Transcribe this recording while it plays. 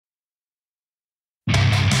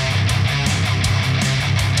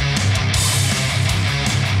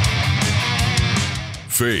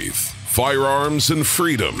faith, firearms, and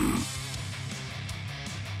freedom.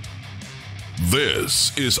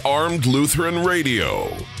 This is Armed Lutheran Radio.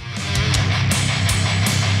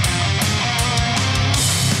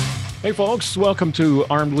 Hey folks, welcome to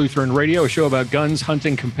Armed Lutheran Radio, a show about guns,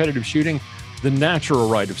 hunting, competitive shooting, the natural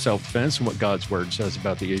right of self-defense, and what God's Word says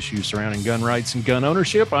about the issues surrounding gun rights and gun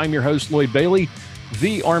ownership. I'm your host, Lloyd Bailey,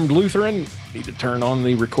 the Armed Lutheran. Need to turn on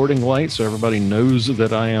the recording light so everybody knows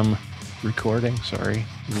that I am recording. Sorry,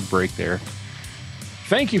 little break there.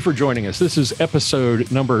 Thank you for joining us. This is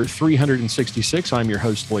episode number 366. I'm your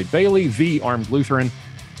host, Lloyd Bailey, the Armed Lutheran,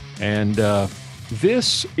 and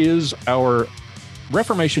this is our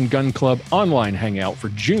Reformation Gun Club online hangout for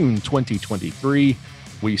June 2023.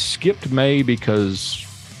 We skipped May because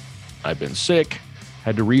I've been sick.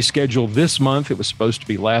 Had to reschedule this month. It was supposed to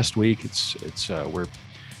be last week. Where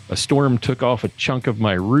a storm took off a chunk of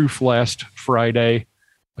my roof last Friday,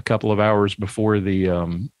 a couple of hours before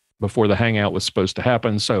the hangout was supposed to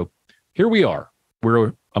happen. So here we are.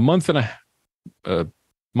 We're a month and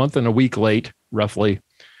a week late, roughly,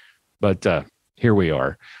 but here we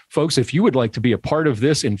are. Folks, if you would like to be a part of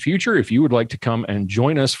this in future, if you would like to come and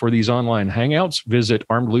join us for these online hangouts, visit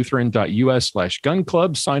armedlutheran.us/gun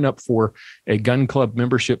club. Sign up for a gun club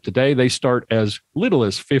membership today. They start as little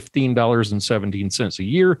as $15.17 a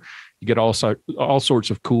year. You get all sorts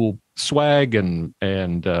of cool swag and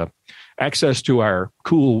access to our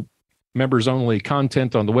cool members-only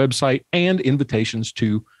content on the website and invitations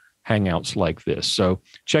to hangouts like this. So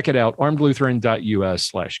check it out,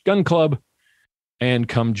 armedlutheran.us/gun club. And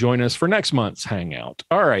come join us for next month's hangout.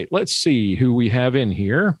 All right, let's see who we have in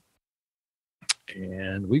here.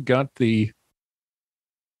 And we've got the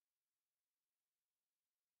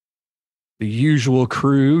usual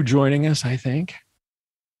crew joining us, I think.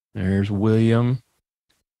 There's William.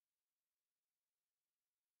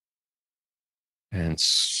 And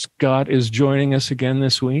Scott is joining us again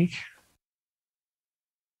this week.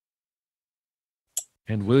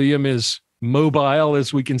 And William is mobile,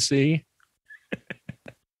 as we can see.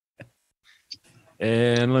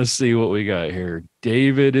 And let's see what we got here.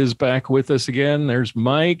 David is back with us again. There's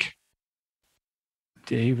Mike.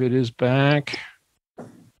 David is back.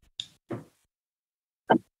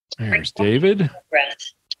 There's David.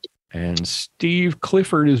 And Steve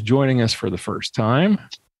Clifford is joining us for the first time.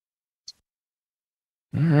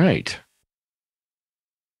 All right.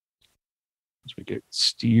 As we get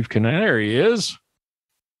Steve there he is.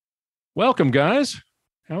 Welcome, guys.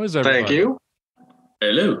 How is everybody? Thank you.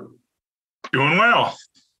 Hello. Doing well.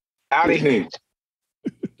 Howdy.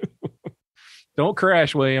 Don't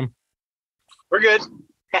crash, William. We're good.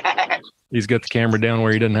 He's got the camera down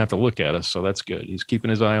where he doesn't have to look at us, so that's good. He's keeping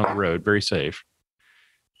his eye on the road. Very safe.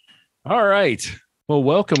 All right. Well,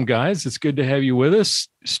 welcome, guys. It's good to have you with us.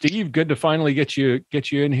 Steve, good to finally get you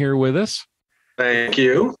in here with us. Thank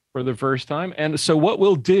you. For the first time. And so what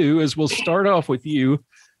we'll do is we'll start off with you.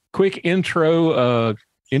 Quick intro,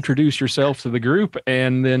 introduce yourself to the group,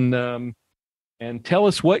 and then and tell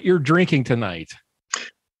us what you're drinking tonight.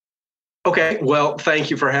 Okay. Well, thank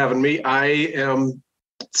you for having me. I am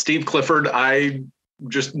Steve Clifford. I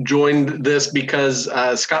just joined this because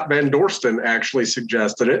Scott Van Dorsten actually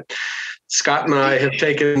suggested it. Scott and I have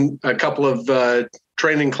taken a couple of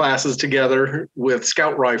training classes together with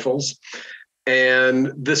scout rifles.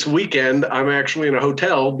 And this weekend, I'm actually in a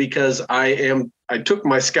hotel because I took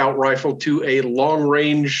my scout rifle to a long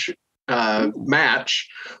range match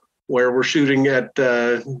where we're shooting at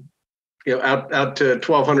out to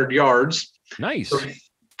 1,200 yards. Nice. So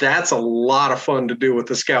that's a lot of fun to do with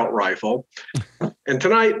the scout rifle. And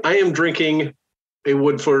tonight I am drinking a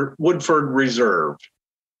Woodford Reserve.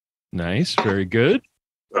 Nice. Very good.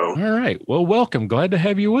 Oh. All right. Well, welcome. Glad to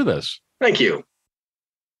have you with us. Thank you.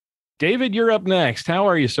 David, you're up next. How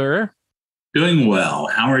are you, sir? Doing well.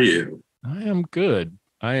 How are you? I am good.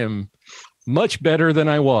 I am much better than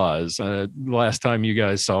I was last time you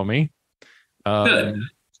guys saw me. Good.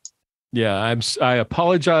 Yeah, I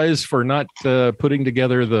apologize for not putting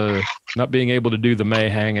together not being able to do the May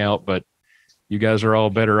hangout, but you guys are all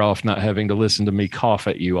better off not having to listen to me cough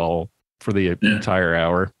at you all for the entire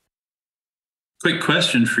hour. Quick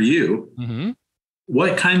question for you. Mm-hmm.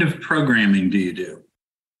 What kind of programming do you do?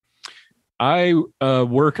 I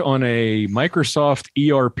work on a Microsoft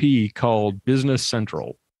ERP called Business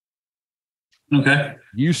Central. Okay.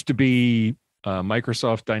 Used to be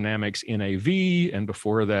Microsoft Dynamics NAV, and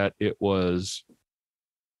before that it was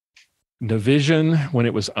Navision when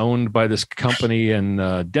it was owned by this company in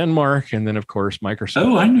Denmark, and then of course Microsoft.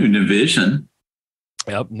 Oh, I knew Navision.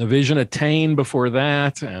 Yep, Navision Attain before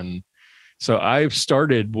that, and so I've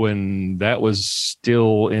started when that was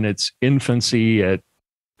still in its infancy at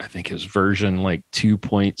I think his version like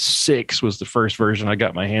 2.6 was the first version I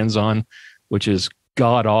got my hands on, which is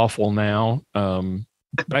god awful now.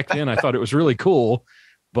 Back then I thought it was really cool,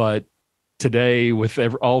 but today with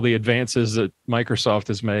all the advances that Microsoft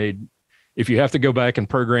has made, if you have to go back and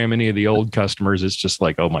program any of the old customers, it's just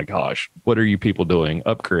like, oh my gosh, what are you people doing?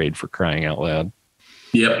 Upgrade, for crying out loud.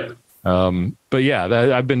 Yep. But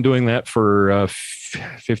yeah, I've been doing that for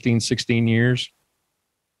 15, 16 years.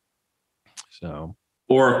 So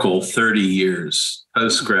Oracle 30 years,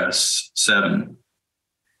 Postgres 7.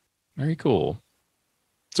 very cool.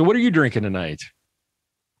 So what are you drinking tonight?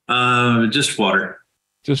 Just water.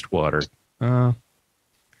 Just water.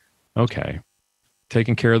 Okay.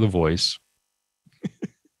 Taking care of the voice.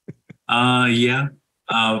 Yeah.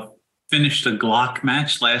 Finished a Glock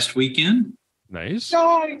match last weekend. Nice.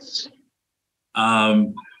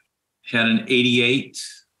 Had an 88,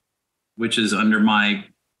 which is under my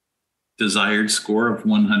desired score of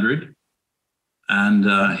 100, and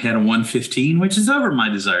had a 115, which is over my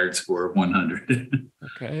desired score of 100.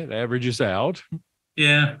 Okay, it averages out.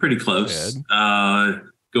 Yeah, pretty close.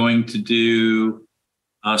 Going to do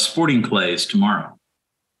sporting clays tomorrow.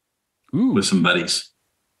 Ooh. With some buddies.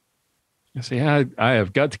 See, I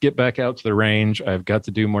have got to get back out to the range. I've got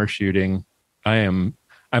to do more shooting. I'm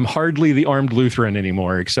hardly the armed Lutheran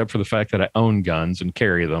anymore, except for the fact that I own guns and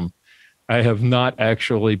carry them. I have not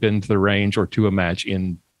actually been to the range or to a match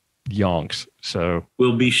in yonks. So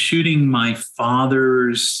we'll be shooting my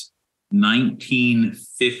father's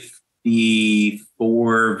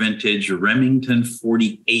 1954 vintage Remington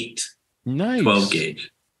 48. Nice. 12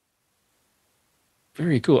 gauge.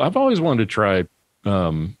 Very cool. I've always wanted to try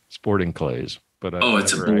sporting clays, but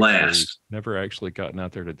it's a blast. Never actually gotten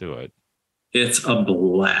out there to do it. It's a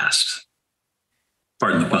blast.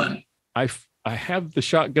 Pardon the pun. I have the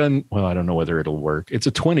shotgun. Well, I don't know whether it'll work. It's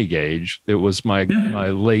a 20 gauge. It was my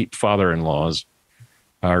late father-in-law's,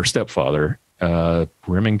 or stepfather,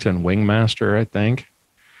 Remington Wingmaster, I think.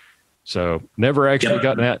 So never actually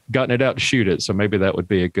gotten it out to shoot it. So maybe that would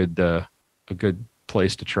be a good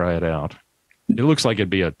place to try it out. It looks like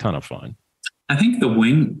it'd be a ton of fun. I think the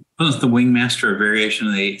Wingmaster a variation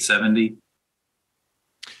of the 870?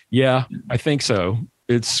 Yeah, I think so.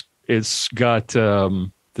 It's got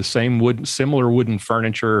the similar wooden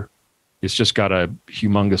furniture. It's just got a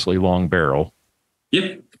humongously long barrel.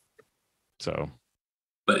 Yep. So,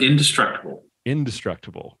 but indestructible.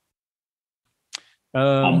 Indestructible.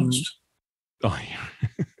 Almost. Oh,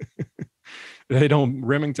 yeah.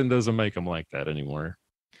 Remington doesn't make them like that anymore.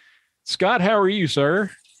 Scott, how are you, sir?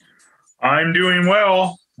 I'm doing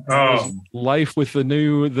well. Life with the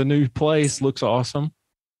new place looks awesome.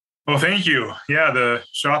 Well, thank you. Yeah, the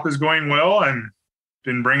shop is going well. I've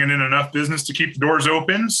been bringing in enough business to keep the doors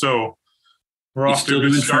open, so we're off to a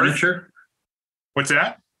good start. Furniture? What's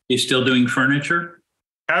that? You still doing furniture?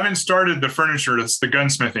 Haven't started the furniture. It's the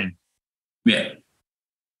gunsmithing. Yeah.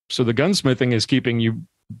 So the gunsmithing is keeping you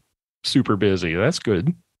super busy. That's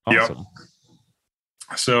good. Awesome. Yep.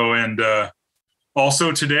 So, and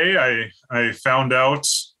also today I found out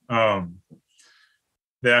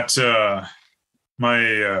that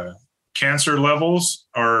my cancer levels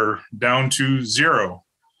are down to 0.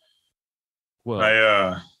 Well,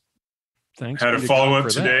 I had a follow-up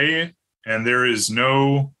today, and there is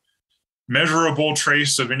no measurable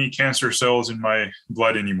trace of any cancer cells in my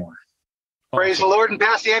blood anymore. Praise the Lord and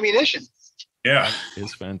pass the ammunition. Yeah.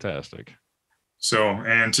 It's fantastic. So,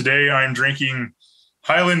 and today I'm drinking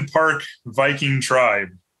Highland Park Viking Tribe.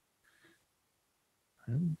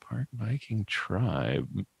 Highland Park Viking Tribe.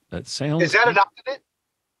 That sounds... Is that an Akavit?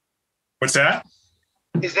 What's that?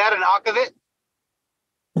 Is that an Akavit?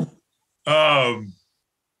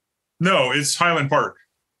 No, it's Highland Park.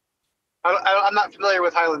 I'm not familiar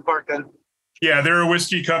with Highland Park then. Yeah, they're a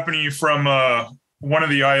whiskey company from one of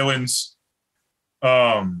the islands.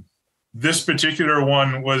 This particular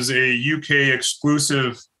one was a UK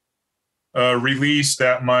exclusive release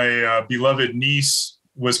that my beloved niece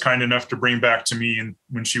was kind enough to bring back to me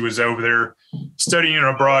when she was over there studying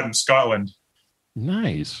abroad in Scotland.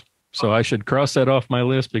 Nice. So I should cross that off my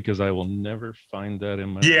list because I will never find that in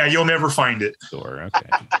my... Yeah, you'll never find it. Store. Okay.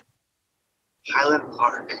 Highland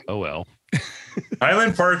Park. Oh, well.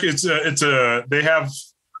 Highland Park, they have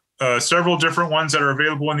several different ones that are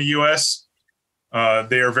available in the U.S.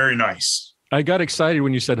 They are very nice. I got excited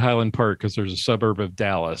when you said Highland Park because there's a suburb of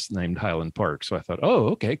Dallas named Highland Park. So I thought,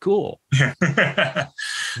 oh, okay, cool.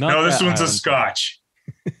 No, this one's a Scotch.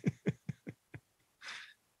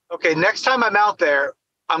 Okay, next time I'm out there,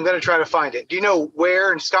 I'm going to try to find it. Do you know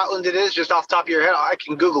where in Scotland it is? Just off the top of your head? I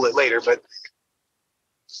can Google it later, but...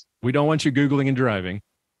 We don't want you Googling and driving.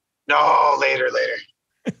 No, later.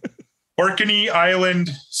 Orkney Island,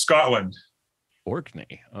 Scotland.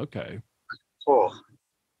 Orkney. Okay. Cool.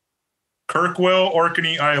 Kirkwell,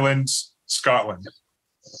 Orkney Islands, Scotland.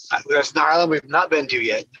 That's an island we've not been to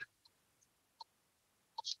yet.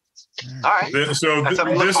 All right. So That's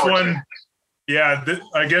something to look this forward one, to. yeah,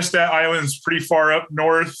 I guess that island's pretty far up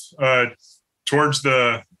north towards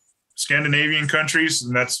the Scandinavian countries.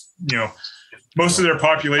 And that's, most of their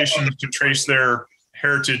population can trace their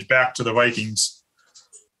heritage back to the Vikings.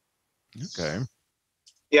 Okay.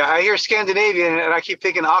 Yeah, I hear Scandinavian, and I keep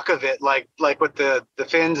thinking Akavit, like what the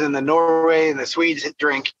Finns and the Norway and the Swedes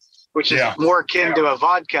drink, which is more akin to a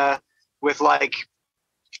vodka with like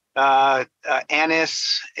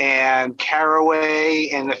anise and caraway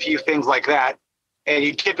and a few things like that. And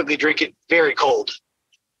you typically drink it very cold,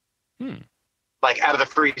 like out of the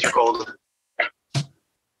freezer cold.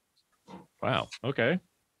 Wow. Okay.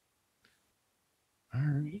 All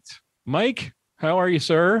right. Mike, how are you,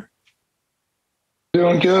 sir?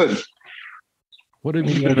 Doing good. What have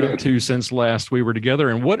you been up to since last we were together?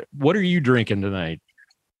 And what are you drinking tonight?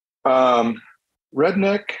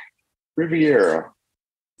 Redneck Riviera.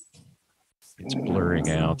 It's blurring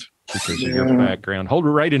out because of your background. Hold it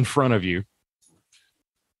right in front of you.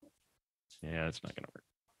 Yeah, it's not going to work.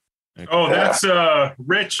 Okay. Oh, that's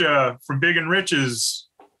Rich from Big and Rich's.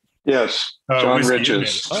 Yes, John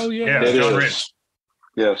Rich's. Oh, yeah. It John is. Rich.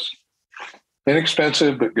 Yes.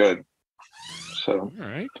 Inexpensive, but good. So, all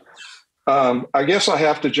right. I guess I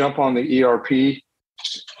have to jump on the ERP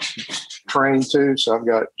train too. So I've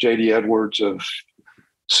got JD Edwards of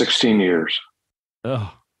 16 years.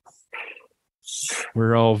 Oh,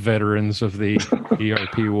 we're all veterans of the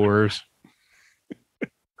ERP wars.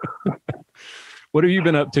 What have you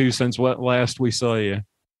been up to since last we saw you?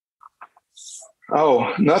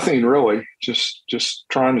 Oh, nothing really. Just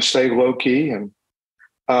trying to stay low key. And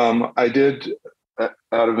I did,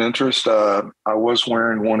 out of interest, I was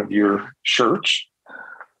wearing one of your shirts,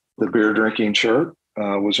 the beer drinking shirt.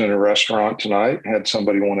 Was in a restaurant tonight. Had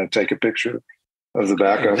somebody want to take a picture of the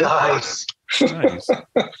back of it. Nice. Nice.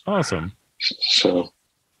 Awesome. So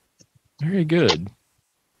very good.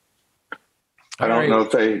 I don't know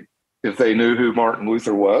if they knew who Martin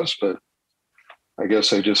Luther was, but I guess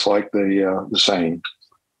they just like the saying.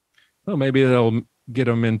 Well, maybe they'll get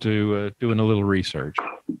them into doing a little research.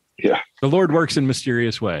 Yeah. The Lord works in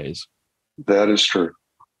mysterious ways. That is true.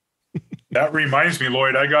 That reminds me,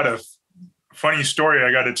 Lloyd, I got a funny story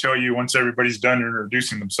I got to tell you once everybody's done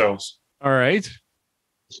introducing themselves. All right.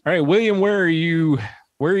 All right, William, where are you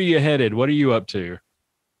headed? What are you up to?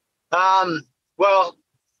 Well,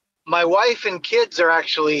 my wife and kids are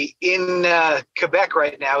actually in Quebec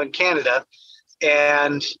right now in Canada.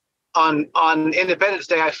 And on Independence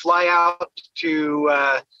Day, I fly out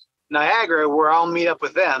to Niagara where I'll meet up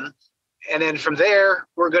with them. And then from there,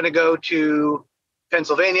 we're going to go to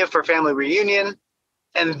Pennsylvania for a family reunion.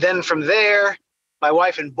 And then from there, my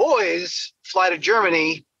wife and boys fly to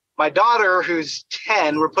Germany. My daughter, who's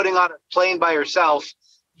 10, we're putting on a plane by herself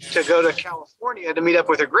to go to California to meet up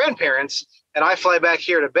with her grandparents. And I fly back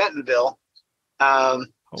here to Bentonville.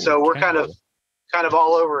 So we're kind of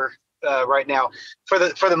all over right now. For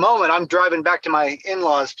the moment, I'm driving back to my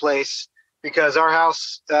in-laws' place because our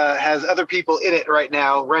house has other people in it right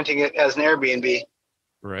now, renting it as an Airbnb.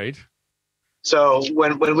 Right. So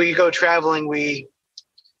when we go traveling, we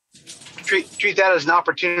treat that as an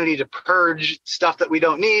opportunity to purge stuff that we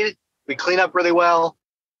don't need. We clean up really well.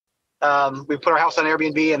 We put our house on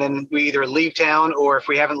Airbnb, and then we either leave town, or if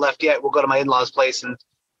we haven't left yet, we'll go to my in-laws' place and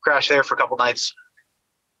crash there for a couple nights.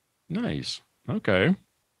 Nice. Okay.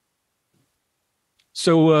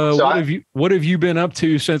 So, what have you been up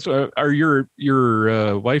to since? Are your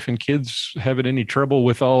wife and kids having any trouble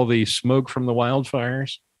with all the smoke from the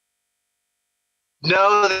wildfires?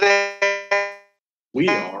 No, We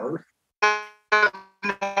are.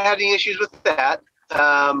 haven't had any issues with that.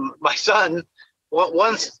 My son,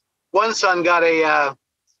 one son got a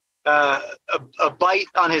bite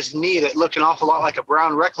on his knee that looked an awful lot like a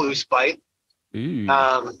brown recluse bite.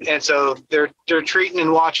 And so they're treating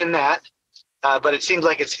and watching that. But it seems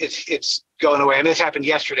like it's going away. I mean, this happened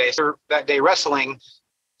yesterday. So that day wrestling,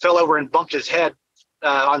 fell over and bumped his head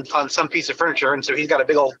on some piece of furniture, and so he's got a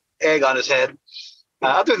big old egg on his head.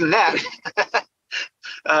 Other than that,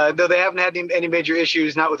 though they haven't had any major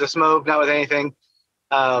issues, not with the smoke, not with anything.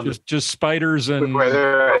 Just spiders and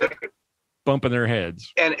bumping their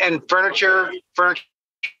heads. And furniture.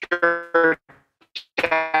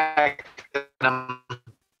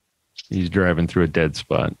 He's driving through a dead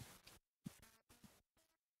spot.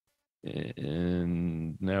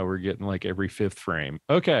 And now we're getting like every fifth frame.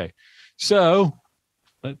 Okay. So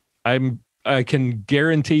I'm I can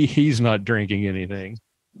guarantee he's not drinking anything.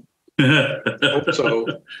 Hope so.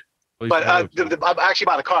 But I'm actually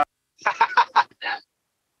bought a car.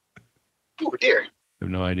 Oh dear. I have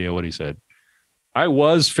no idea what he said. I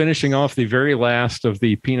was finishing off the very last of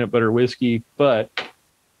the peanut butter whiskey, but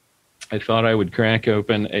I thought I would crack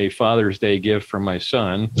open a Father's Day gift from my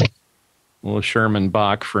son, a little Sherman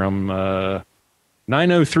Bock from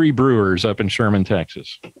 903 Brewers up in Sherman,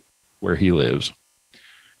 Texas, where he lives.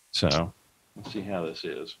 So let's see how this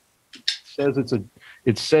is.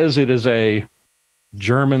 It says it is a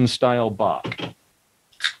German style Bock.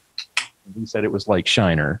 He said it was like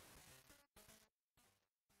Shiner.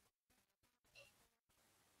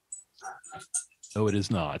 No, it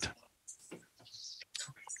is not.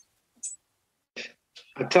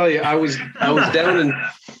 I tell you, I was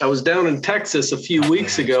down in Texas a few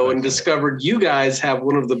weeks ago and discovered you guys have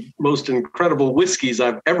one of the most incredible whiskeys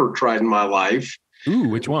I've ever tried in my life. Ooh,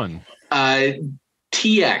 which one?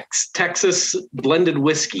 TX, Texas Blended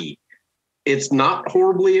Whiskey. It's not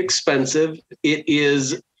horribly expensive. It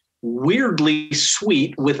is weirdly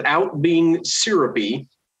sweet without being syrupy.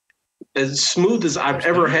 As smooth as I've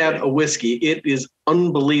ever had a whiskey. It is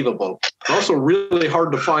unbelievable. It's also really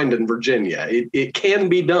hard to find in Virginia. It can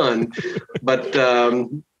be done, but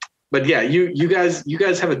yeah, you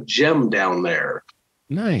guys have a gem down there.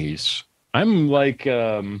 Nice. I'm like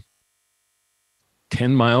 10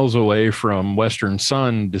 miles away from Western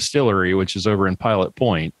Sun Distillery, which is over in Pilot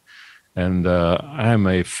Point. And I'm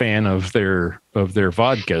a fan of their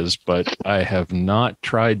vodkas, but I have not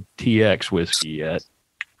tried TX whiskey yet.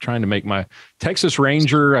 Trying to make my Texas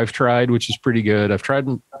Ranger I've tried, which is pretty good.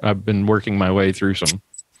 I've been working my way through some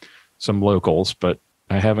locals, but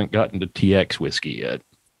I haven't gotten to TX whiskey yet.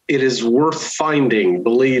 It is worth finding,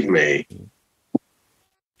 believe me.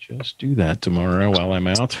 Just do that tomorrow while I'm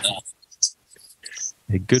out.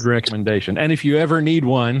 A good recommendation. And if you ever need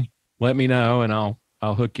one, let me know and I'll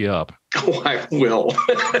hook you up. Oh, I will.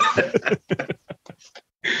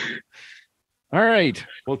 All right.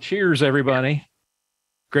 Well, cheers, everybody.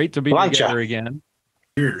 Great to be together again.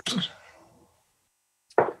 Cheers.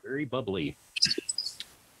 Very bubbly.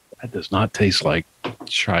 That does not taste like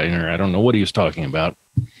Shiner. I don't know what he was talking about.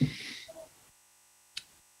 I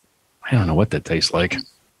don't know what that tastes like.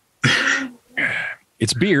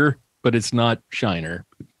 It's beer, but it's not Shiner.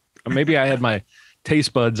 Maybe I had my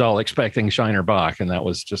taste buds all expecting Shiner Bock, and that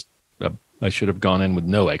was just, I should have gone in with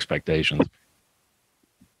no expectations.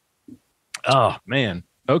 Oh, man.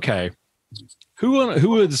 Okay. Who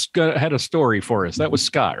had a story for us? That was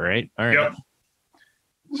Scott, right? All right. Yep.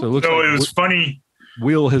 So it was funny.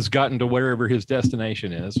 Will has gotten to wherever his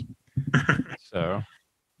destination is. So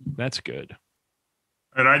that's good.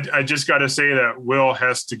 And I just got to say that Will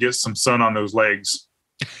has to get some sun on those legs.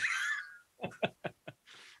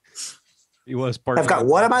 He was part I've got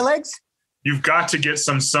what on my legs? You've got to get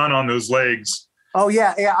some sun on those legs. Oh,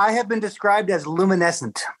 yeah. I have been described as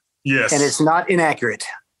luminescent. Yes. And it's not inaccurate.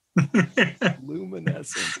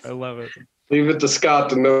 Luminescent. I love it. Leave it to Scott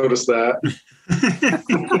to notice that.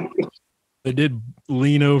 They did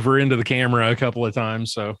lean over into the camera a couple of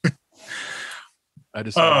times, so I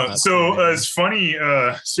decided. It's funny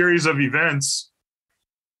series of events.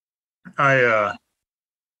 I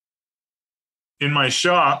in my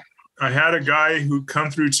shop, I had a guy who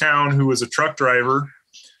come through town who was a truck driver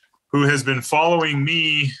who has been following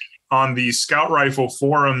me on the Scout Rifle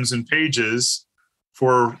forums and pages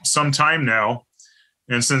for some time now.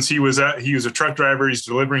 And since he was a truck driver, he's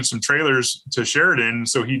delivering some trailers to Sheridan.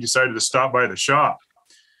 So he decided to stop by the shop.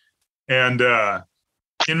 And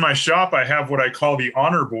in my shop, I have what I call the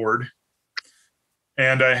honor board.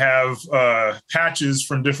 And I have patches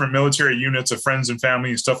from different military units of friends and family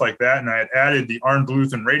and stuff like that. And I had added the Armed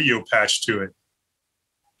Lutheran radio patch to it.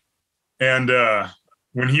 And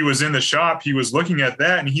when he was in the shop, he was looking at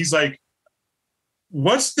that and he's like,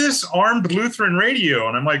 "What's this Armed Lutheran radio?"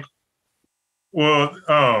 And I'm like, "Well,"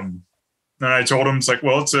 and I told him, it's like,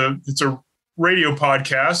 "Well, it's a radio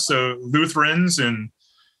podcast, so Lutherans and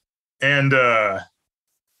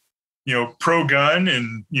pro gun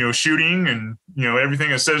and shooting and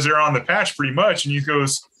everything it says there on the patch pretty much." And he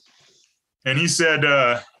goes, and he said,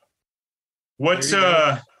 "What?"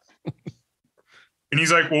 And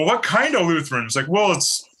he's like, "Well, what kind of Lutheran?" It's like, "Well,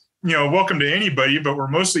 it's welcome to anybody, but we're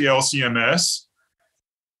mostly LCMS."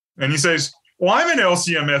 And he says, "Well, I'm an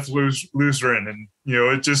LCMS Lutheran," and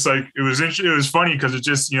it just like it was funny because it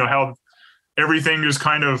just how everything just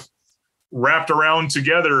kind of wrapped around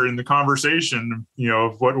together in the conversation,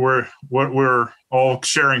 of what we're all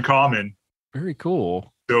sharing common. Very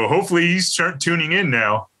cool. So hopefully he's tuning in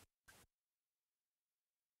now.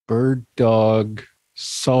 Bird Dog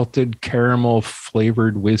Salted caramel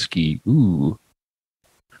flavored whiskey. Ooh,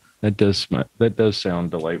 that does sound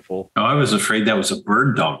delightful. Oh, I was afraid that was a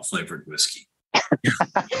bird dog flavored whiskey.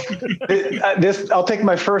 I'll take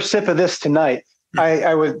my first sip of this tonight.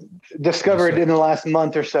 I would discover it in the last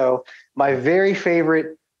month or so. My very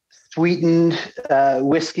favorite sweetened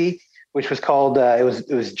whiskey, which was called it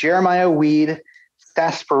was Jeremiah Weed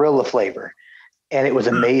sarsaparilla flavor, and it was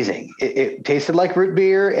amazing. It tasted like root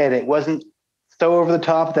beer, and it wasn't so over the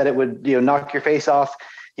top that it would knock your face off.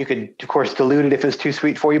 You could, of course, dilute it if it was too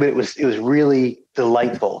sweet for you, but it was really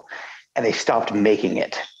delightful. And they stopped making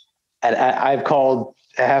it. And I've called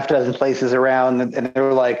a half dozen places around, and they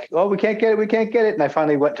were like, "Oh, we can't get it." And I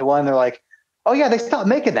finally went to one. They're like, "Oh yeah, they stopped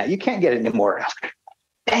making that. You can't get it anymore."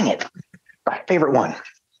 Dang it! My favorite one.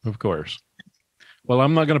 Of course. Well,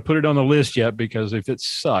 I'm not going to put it on the list yet because if it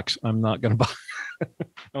sucks, I'm not going to buy.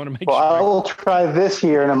 I want to make sure. I will try this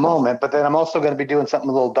here in a moment, but then I'm also going to be doing something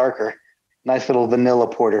a little darker. Nice little vanilla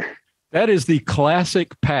porter. That is the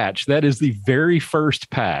classic patch. That is the very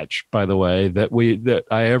first patch, by the way, that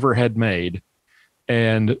I ever had made.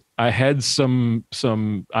 And I had some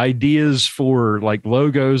ideas for like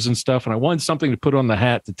logos and stuff, and I wanted something to put on the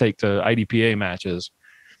hat to take to IDPA matches.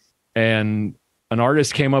 And an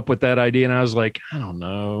artist came up with that idea, and I was like, I don't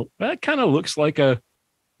know. That kind of looks like a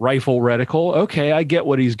rifle reticle. Okay, I get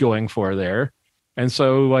what he's going for there. And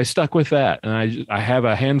so I stuck with that. And I have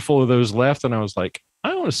a handful of those left, and I was like,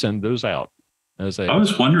 I want to send those out. I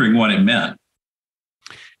was wondering what it meant.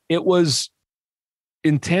 It was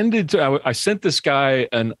intended to, I sent this guy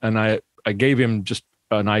and I gave him just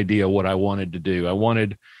an idea what I wanted to do. I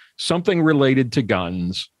wanted something related to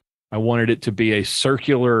guns. I wanted it to be a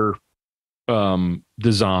circular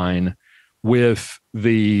design with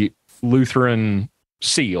the Lutheran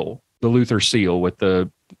seal, the Luther seal with the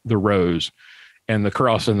rose and the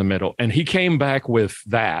cross in the middle. And he came back with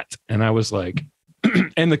that. And I was like,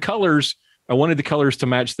 and the colors, I wanted the colors to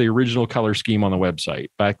match the original color scheme on the website.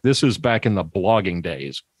 This is back in the blogging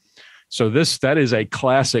days. So that is a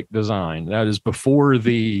classic design. That is before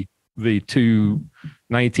the two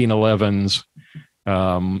 1911s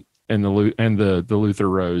and the Luther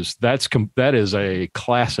rose. That is a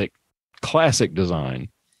classic design.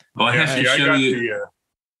 Well, I have to show you.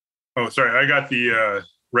 I got the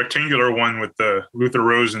rectangular one with the Luther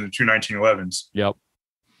rose and the two 1911s. Yep.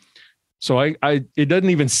 So it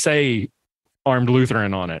doesn't even say Armed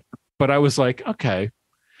Lutheran on it, but I was like, okay,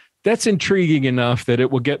 that's intriguing enough that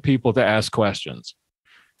it will get people to ask questions,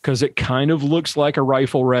 because it kind of looks like a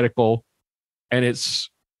rifle reticle, and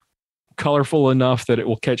it's colorful enough that it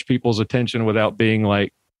will catch people's attention without being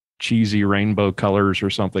like cheesy rainbow colors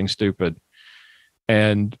or something stupid.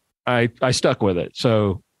 And I stuck with it.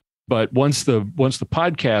 So, but once the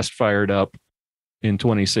podcast fired up in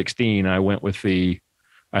 2016, I went with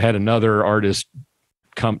I had another artist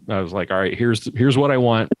come. I was like, all right, here's what I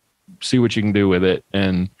want. See what you can do with it.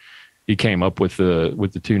 And he came up with the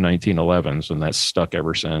two 1911s, and that's stuck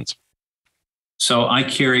ever since. So I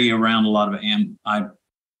carry around a lot of I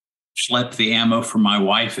schlepp the ammo for my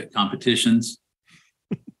wife at competitions,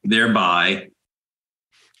 thereby.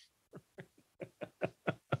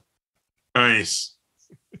 Nice.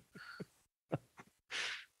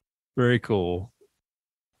 Very cool.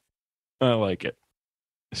 I like it.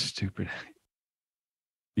 Stupid.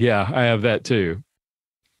 Yeah, I have that too.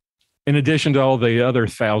 In addition to all the other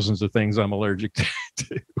thousands of things I'm allergic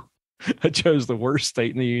to. I chose the worst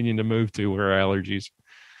state in the union to move to where allergies.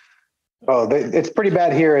 Oh, it's pretty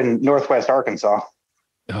bad here in Northwest Arkansas.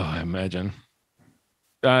 Oh, I imagine.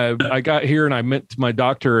 I got here and I met my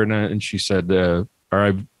doctor, and she said,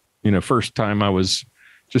 first time I was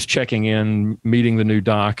just checking in, meeting the new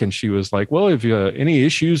doc, and she was like, well, if you any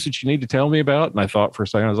issues that you need to tell me about? And I thought for a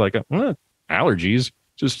second, I was like, allergies,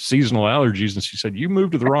 just seasonal allergies. And she said, you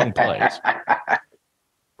moved to the wrong place.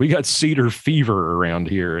 We got cedar fever around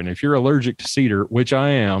here. And if you're allergic to cedar, which I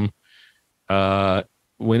am,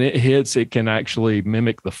 when it hits, it can actually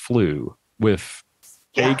mimic the flu with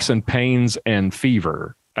aches and pains and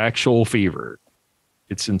fever, actual fever.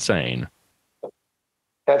 It's insane.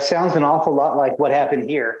 That sounds an awful lot like what happened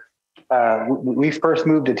here. We first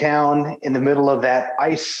moved to town in the middle of that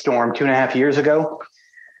ice storm 2.5 years ago.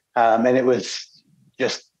 And it was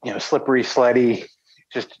just, slippery, sleety,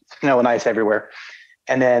 just snow and ice everywhere.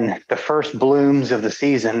 And then the first blooms of the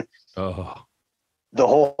season, the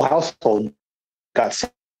whole household got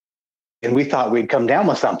sick, and we thought we'd come down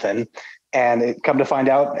with something. And it come to find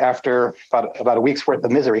out after about a week's worth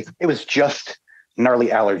of misery, it was just gnarly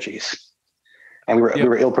allergies. And we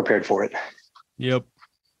were ill prepared for it. Yep.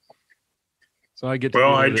 So I get.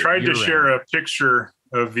 I tried to share a picture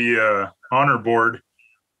of the honor board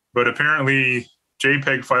but apparently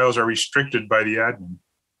JPEG files are restricted by the admin.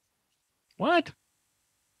 What?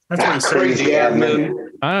 That's what it says. Crazy admin.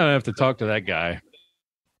 I don't have to talk to that guy.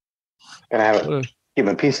 Gonna have What it. a- Give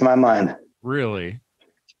him a piece of my mind. Really?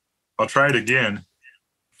 I'll try it again.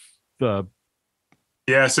 The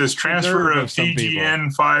Yeah, it says transfer nerve of of some people.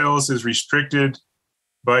 PGN files is restricted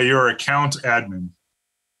by your account admin.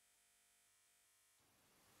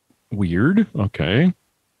 weird. Okay. I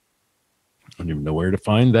don't even know where to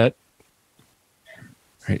find that. All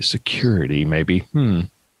right, security, maybe.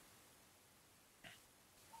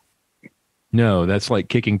 No, that's like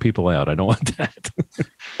kicking people out. I don't want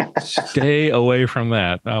that. Stay away from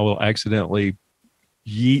that. I will accidentally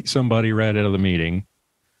yeet somebody right out of the meeting.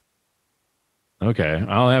 Okay,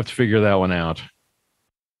 I'll have to figure that one out.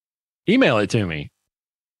 Email it to me.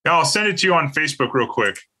 Yeah, I'll send it to you on Facebook real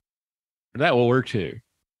quick. That will work too.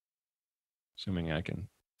 Assuming I can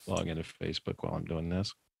log into Facebook while I'm doing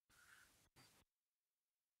this.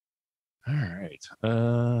 All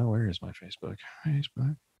right. Where is my Facebook?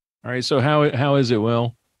 Facebook. All right. So how is it,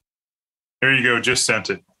 Will? There you go. Just sent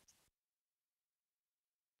it.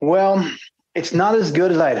 Well, it's not as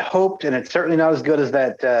good as I'd hoped, and it's certainly not as good as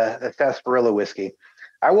that sarsaparilla whiskey.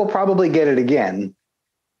 I will probably get it again,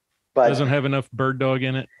 but Doesn't have enough bird dog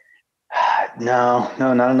in it. no,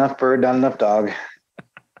 not enough bird, not enough dog.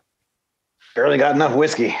 Barely got enough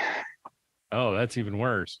whiskey. Oh, that's even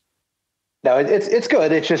worse. No, it's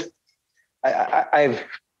good. It's just I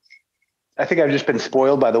think I've just been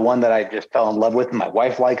spoiled by the one that I just fell in love with, and my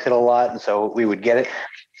wife likes it a lot, and so we would get it.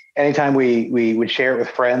 Anytime we would share it with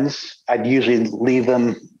friends, I'd usually leave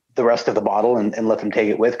them the rest of the bottle and let them take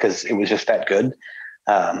it with, because it was just that good.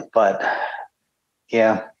 But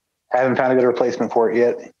yeah, haven't found a good replacement for it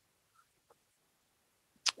yet.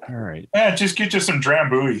 All right. Yeah, just get you some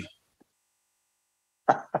Drambuie.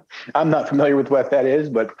 I'm not familiar with what that is,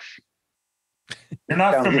 but You're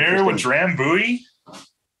not sounds familiar with interesting. Drambuie?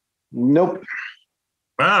 Nope.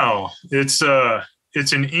 Wow, it's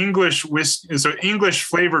an English whiskey. It's an English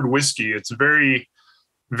flavored whiskey. It's very,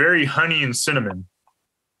 very honey and cinnamon.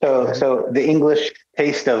 So the English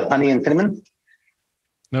taste of honey and cinnamon.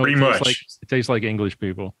 No, Pretty much. It tastes like English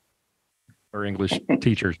people or English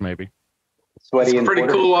teachers, maybe. Sweaty It's a and pretty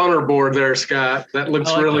porter. cool honor board there, Scott. That looks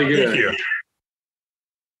I like really that. good. Thank you.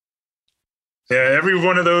 Yeah, every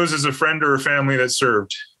one of those is a friend or a family that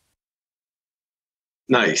served.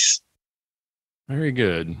 Nice. Very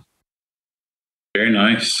good. Very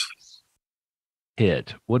nice.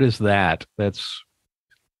 Hit. What is that? That's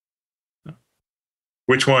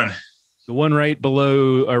Which one? the one right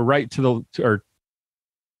below, or right to the, or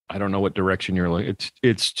I don't know what direction you're looking.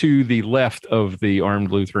 It's to the left of the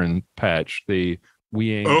Armed Lutheran patch. The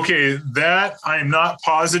we ain't. Okay, that I'm not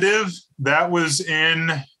positive. That was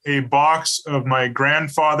in a box of my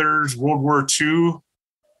grandfather's World War II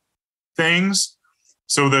things.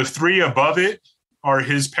 So the three above it are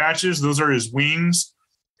his patches. Those are his wings.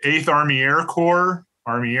 8th Army Air Corps.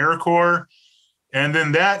 And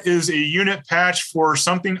then that is a unit patch for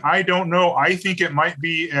something I don't know. I think it might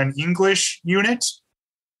be an English unit,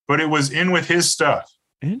 but it was in with his stuff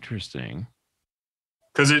Interesting.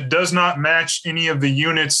 because it does not match any of the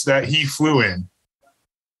units that he flew in.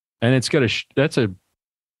 And it's got that's a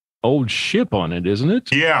old ship on it, isn't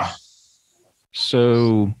it? Yeah.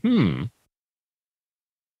 So,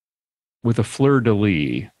 with a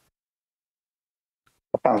fleur-de-lis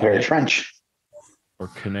Sounds very French. or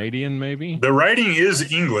Canadian, maybe. The writing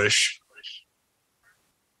is English.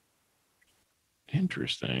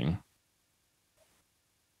 Interesting.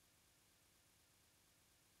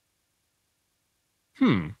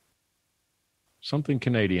 Something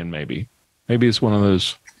Canadian, maybe. Maybe it's one of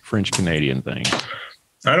those French Canadian things.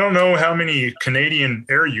 I don't know how many Canadian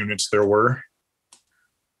air units there were.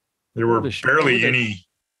 There were barely any.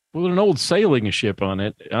 Well, an old sailing ship on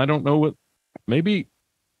it. I don't know what. Maybe.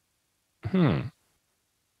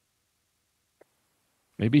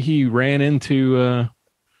 Maybe he ran into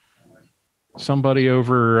somebody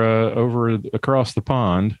over across the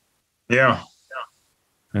pond Yeah.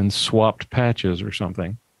 and swapped patches or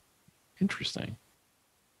something. Interesting.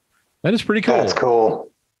 That is pretty cool. That's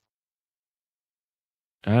cool.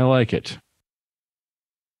 I like it.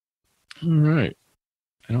 All right.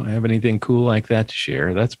 I don't have anything cool like that to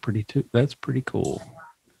share. That's pretty cool.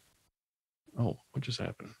 Oh, what just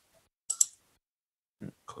happened?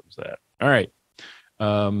 Close that. All right.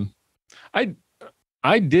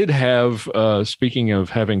 I did have, speaking of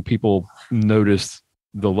having people notice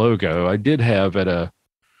the logo, I did have the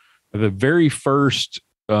very first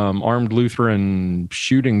Armed Lutheran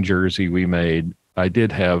shooting jersey we made, I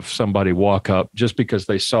did have somebody walk up just because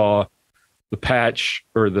they saw patch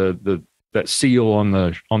or that seal on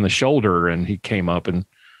the shoulder, and he came up, and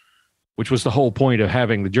which was the whole point of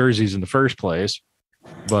having the jerseys in the first place,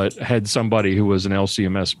 but had somebody who was an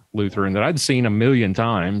LCMS Lutheran that I'd seen a million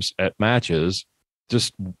times at matches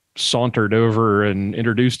just sauntered over and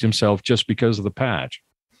introduced himself just because of the patch.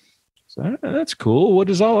 So that's cool.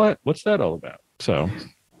 What's that all about? So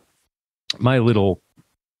my little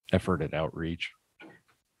effort at outreach.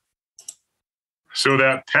 So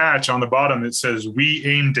that patch on the bottom, it says, "We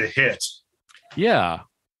aim to hit." Yeah.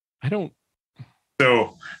 I don't.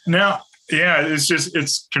 So now, yeah,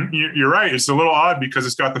 you're right. It's a little odd because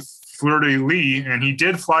it's got the fleur-de-lis, and he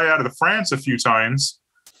did fly out of the France a few times,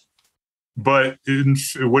 but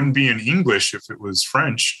it wouldn't be in English if it was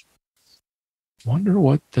French. Wonder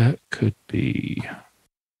what that could be.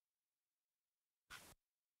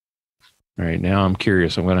 All right, now I'm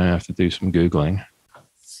curious. I'm going to have to do some Googling.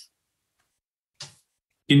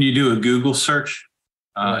 Can you do a Google search,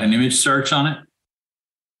 an image search on it?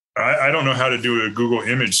 I don't know how to do a Google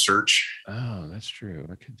image search. Oh, that's true.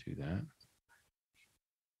 I could do that.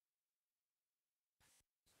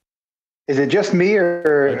 Is it just me,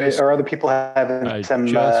 or are other people having some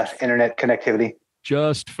internet connectivity?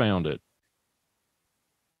 Just found it.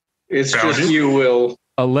 It's just you, Will.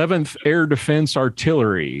 11th Air Defense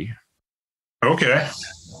Artillery. Okay.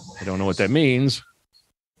 I don't know what that means.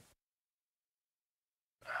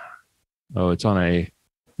 Oh, it's on a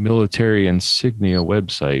military insignia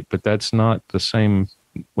website, but that's not the same.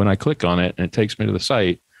 When I click on it and it takes me to the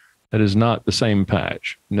site, that is not the same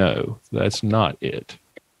patch. No, that's not it.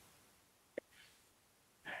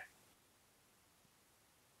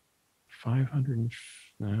 500.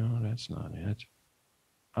 No, that's not it.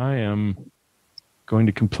 I am going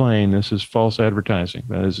to complain. This is false advertising.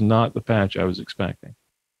 That is not the patch I was expecting.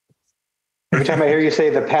 Every time I hear you say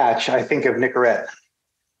the patch, I think of Nicorette.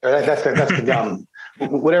 Or that's the gum,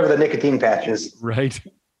 whatever the nicotine patch is. Right.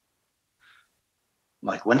 I'm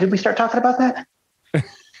like, when did we start talking about that?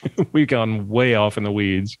 We've gone way off in the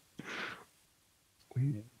weeds.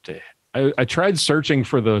 I tried searching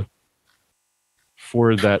for that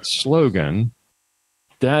slogan.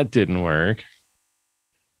 That didn't work.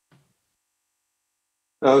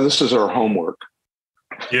 Oh, this is our homework.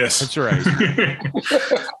 Yes. That's right.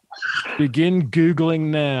 Begin Googling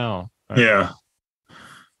now. Yeah.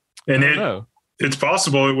 And it's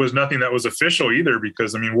possible it was nothing that was official either,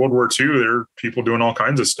 because, I mean, World War II, there are people doing all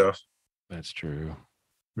kinds of stuff. That's true.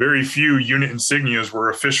 Very few unit insignias were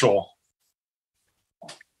official.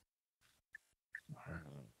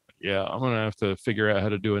 Yeah, I'm going to have to figure out how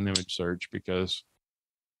to do an image search, because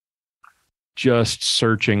just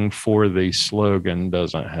searching for the slogan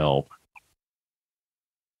doesn't help.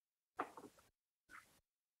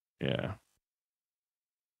 Yeah.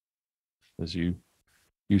 As you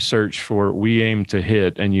search for "we aim to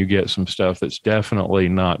hit" and you get some stuff that's definitely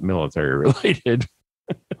not military related.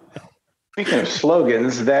 Speaking of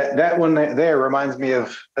slogans, that one there reminds me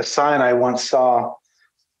of a sign I once saw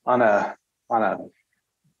on a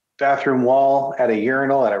bathroom wall at a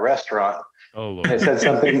urinal at a restaurant. Oh, Lord. And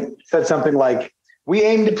it said something like, "We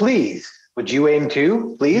aim to please. Would you aim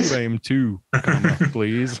to, please?" You aim to,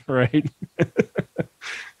 please, right?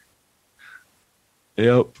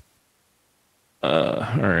 Yep.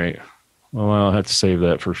 All right. Well, I'll have to save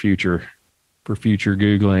that for future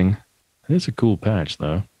Googling. It's a cool patch,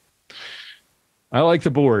 though. I like the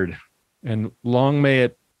board, and long may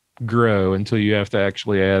it grow until you have to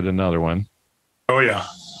actually add another one. Oh yeah.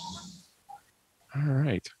 All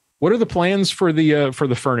right. What are the plans for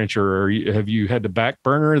the furniture? Have you had to back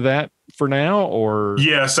burner that for now, or?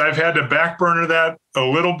 Yes, I've had to back burner that a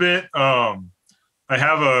little bit. I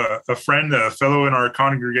have a friend, a fellow in our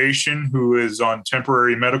congregation, who is on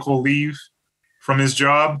temporary medical leave from his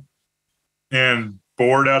job and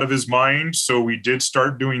bored out of his mind. So we did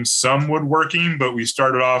start doing some woodworking, but we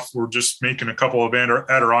started off, we're just making a couple of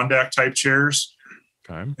Adirondack type chairs,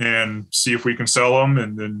 okay, and see if we can sell them,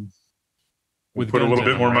 and then we'll put a little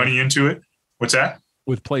bit more money into it. What's that?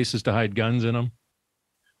 With places to hide guns in them?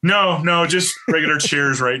 No, just regular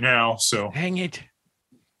chairs right now. So hang it.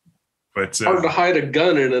 But hard to hide a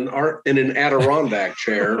gun in an Adirondack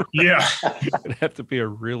chair. Yeah, it'd have to be a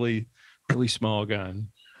really, really small gun.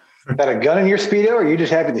 Is that a gun in your Speedo, or are you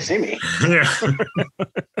just happy to see me? Yeah,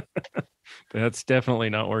 that's definitely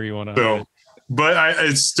not where you want to hide it. But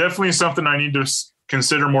it's definitely something I need to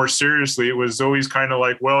consider more seriously. It was always kind of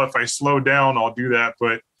like, well, if I slow down, I'll do that.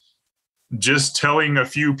 But just telling a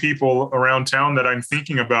few people around town that I'm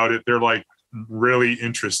thinking about it, they're like really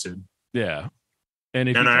interested. Yeah.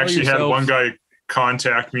 And I actually had one guy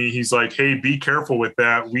contact me. He's like, hey, be careful with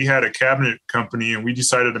that. We had a cabinet company and we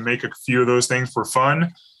decided to make a few of those things for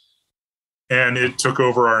fun. And it took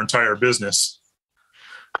over our entire business.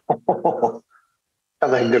 Sounds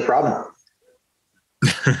like a good problem.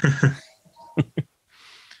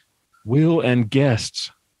 Will and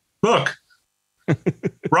guests. Look,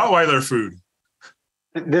 Rottweiler food.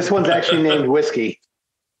 This one's actually named Whiskey.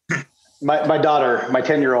 My daughter, my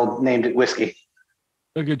 10-year-old, named it Whiskey.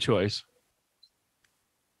 A good choice.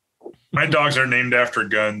 My dogs are named after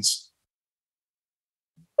guns.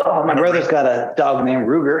 Oh, my brother's got a dog named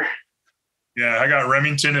Ruger. Yeah, I got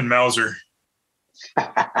Remington and Mauser.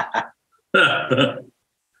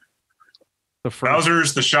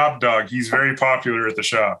 Mauser's the shop dog. He's very popular at the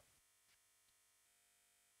shop.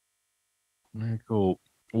 Very cool.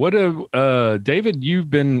 What David,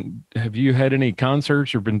 have you had any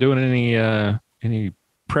concerts or been doing any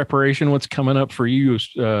preparation? What's coming up for you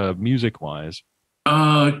music wise?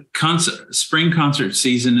 Spring concert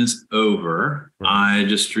season is over. Right. I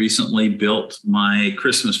just recently built my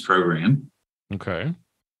Christmas program. Okay.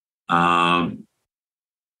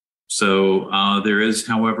 So there is,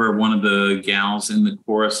 however, one of the gals in the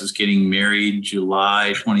chorus is getting married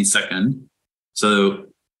July 22nd. So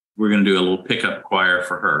we're going to do a little pickup choir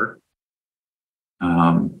for her.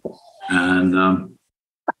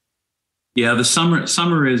 Yeah, the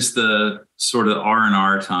summer is the sort of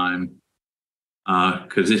R&R time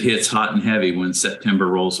because it hits hot and heavy when September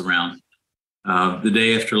rolls around. The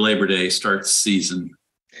day after Labor Day starts season.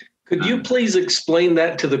 Could you please explain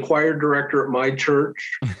that to the choir director at my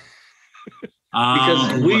church?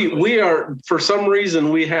 Because we are, for some reason,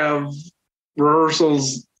 we have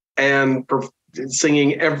rehearsals and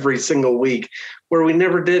singing every single week where we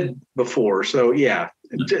never did before. So yeah,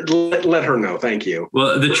 let her know. Thank you.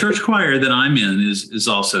 Well, the church choir that I'm in is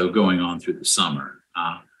also going on through the summer.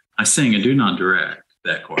 I sing, I do not direct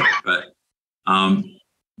that choir, but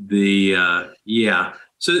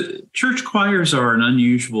So church choirs are an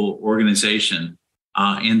unusual organization,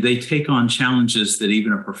 and they take on challenges that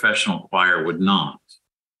even a professional choir would not.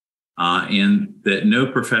 And that no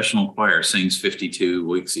professional choir sings 52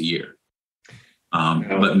 weeks a year,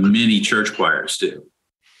 but many church choirs do.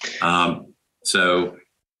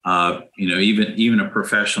 Even a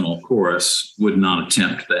professional chorus would not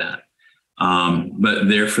attempt that. But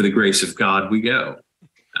there, for the grace of God, we go,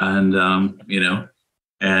 and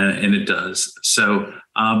it does. So,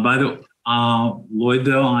 Lloyd,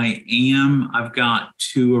 though, I've got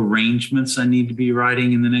 2 arrangements I need to be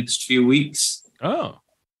writing in the next few weeks. Oh.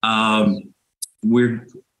 We're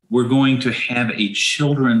going to have a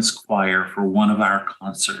children's choir for one of our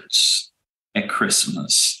concerts at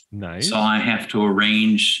Christmas. Nice. So I have to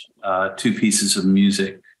arrange 2 pieces of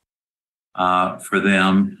music for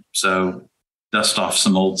them. So dust off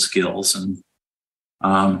some old skills and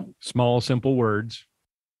small, simple words.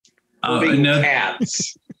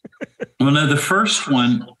 Cats. Well, no, the first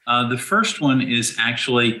one is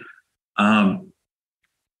actually, I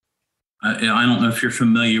don't know if you're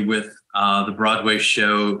familiar with the Broadway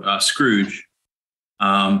show Scrooge.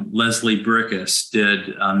 Leslie Brickus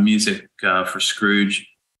did music for Scrooge,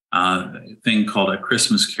 a thing called A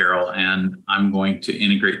Christmas Carol, and I'm going to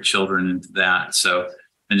integrate children into that. So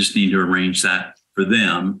I just need to arrange that for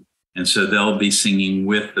them. And so they'll be singing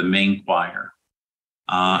with the main choir.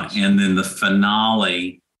 And then the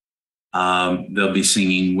finale, they'll be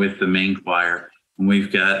singing with the main choir. And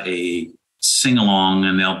we've got a sing-along,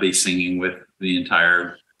 and they'll be singing with the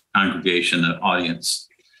entire congregation, the audience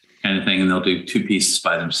kind of thing. And they'll do 2 pieces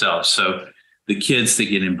by themselves. So the kids that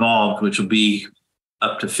get involved, which will be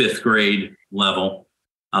up to 5th grade level,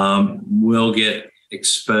 will get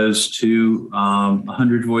exposed to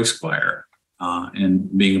 100 voice choir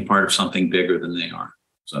and being a part of something bigger than they are.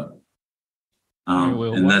 So.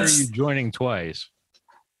 Well, why are you joining twice?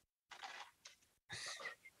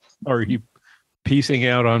 Or are you piecing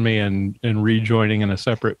out on me and rejoining in a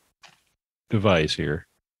separate device here?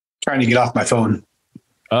 Trying to get off my phone.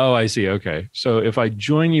 Oh, I see. Okay. So if I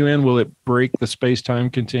join you in, will it break the space-time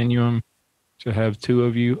continuum to have 2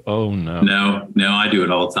 of you? Oh, no. No, I do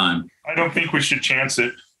it all the time. I don't think we should chance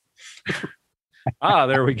it.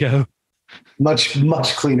 There we go. Much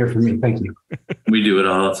cleaner for me. Thank you. We do it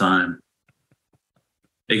all the time.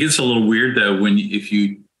 It gets a little weird, though, if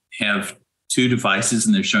you have 2 devices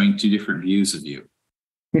and they're showing 2 different views of you.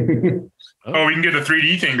 Oh, we can get a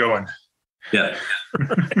 3D thing going. Yeah.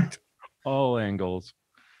 All angles.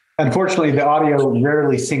 Unfortunately, the audio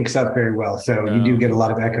rarely syncs up very well, so you do get a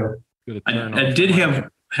lot of echo. I did have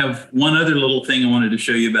one other little thing I wanted to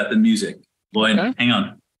show you about the music. Lloyd, okay. Hang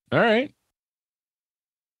on. All right.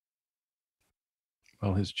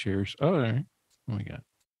 Well, his chair's... Oh, all right. What we got?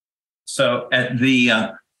 So at the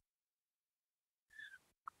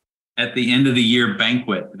end of the year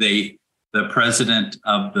banquet, the president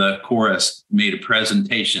of the chorus made a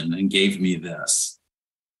presentation and gave me this.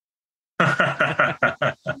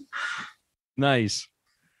 Nice.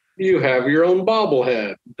 You have your own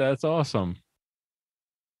bobblehead. That's awesome.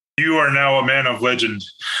 You are now a man of legend.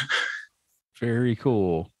 Very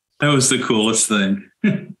cool. That was the coolest thing.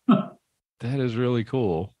 That is really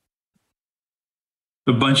cool.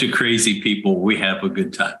 A bunch of crazy people. We have a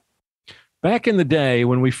good time. Back in the day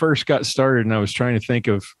when we first got started and I was trying to think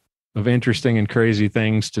of interesting and crazy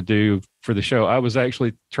things to do for the show, I was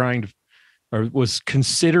actually was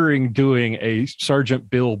considering doing a Sergeant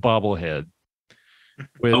Bill bobblehead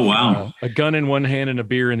with a gun in one hand and a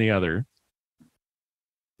beer in the other,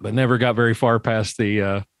 but never got very far past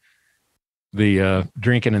the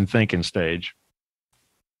drinking and thinking stage.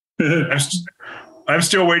 I'm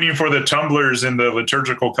still waiting for the tumblers in the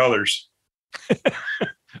liturgical colors.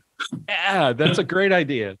 Yeah, that's a great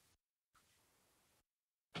idea.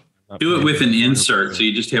 Do it with an insert. So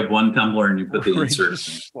you just have one tumbler and you put the insert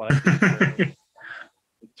in.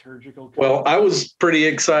 Well, I was pretty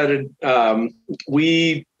excited. Our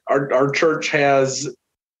church has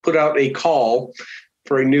put out a call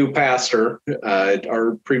for a new pastor.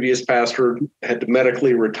 Our previous pastor had to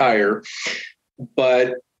medically retire,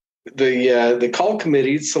 but the call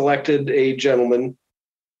committee selected a gentleman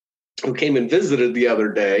who came and visited the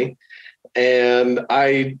other day. And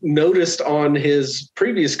I noticed on his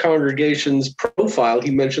previous congregation's profile, he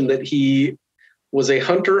mentioned that he was a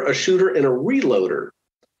hunter, a shooter, and a reloader.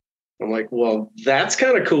 I'm like, well, that's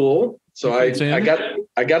kind of cool. So I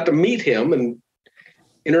got to meet him and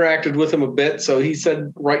interacted with him a bit. So he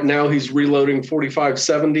said right now he's reloading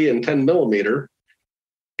 45-70 and 10 millimeter.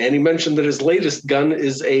 And he mentioned that his latest gun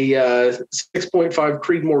is a 6.5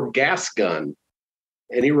 Creedmoor gas gun.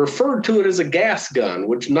 And he referred to it as a gas gun,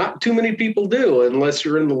 which not too many people do unless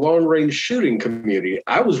you're in the long-range shooting community.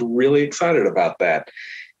 I was really excited about that.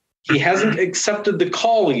 He hasn't accepted the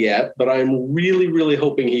call yet, but I'm really, really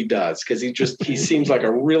hoping he does, because he seems like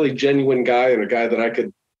a really genuine guy and a guy that I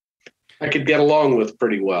could get along with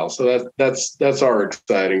pretty well. So that's our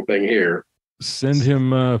exciting thing here. Send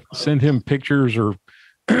him pictures or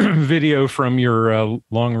video from your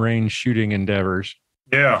long-range shooting endeavors.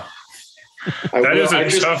 Yeah. That is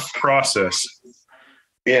a tough process.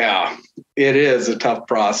 Yeah, it is a tough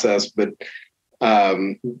process, but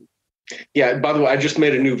yeah, by the way, I just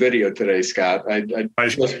made a new video today, Scott. I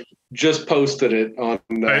just posted it on.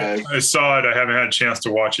 I saw it. I haven't had a chance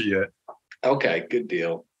to watch it yet. Okay, good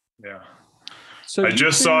deal. Yeah. So I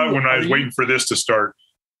just saw it when I was waiting for this to start.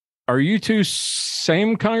 Are you two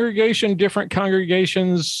same congregation, different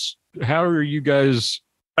congregations? How are you guys?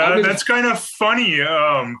 That's kind of funny.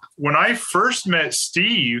 When I first met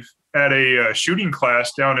Steve at a shooting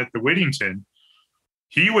class down at the Whittington,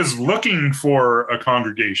 he was looking for a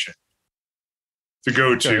congregation to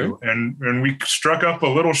go to. And we struck up a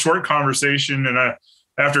little short conversation. And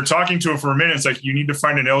after talking to him for a minute, it's like, you need to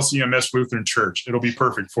find an LCMS Lutheran church. It'll be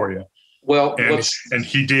perfect for you. Well, and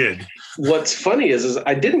he did. What's funny is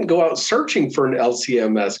I didn't go out searching for an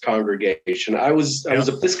LCMS congregation. I was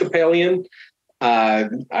Episcopalian. I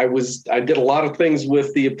did a lot of things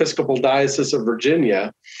with the Episcopal Diocese of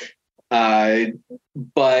Virginia,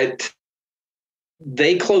 but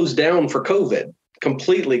they closed down for COVID,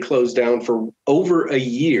 completely closed down for over a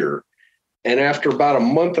year. And after about a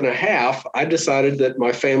month and a half, I decided that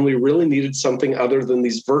my family really needed something other than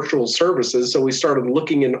these virtual services. So we started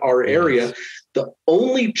looking in our area. The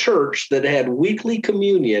only church that had weekly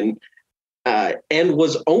communion and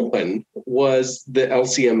was open was the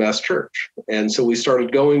LCMS church. And so we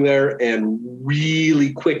started going there and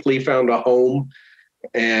really quickly found a home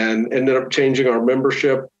and ended up changing our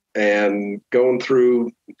membership and going through,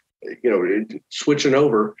 switching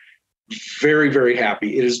over. Very, very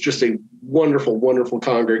happy. It is just a wonderful, wonderful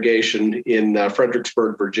congregation in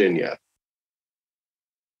Fredericksburg, Virginia.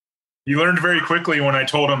 You learned very quickly when I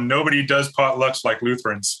told him nobody does potlucks like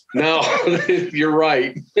Lutherans. No, you're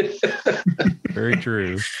right. Very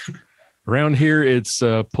true. Around here, it's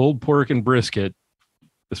pulled pork and brisket,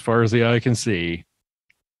 as far as the eye can see.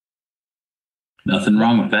 Nothing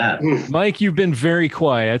wrong with that. Mike, you've been very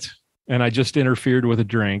quiet, and I just interfered with a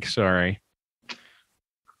drink. Sorry.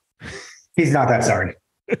 He's not that sorry.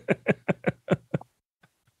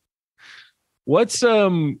 What's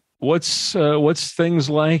things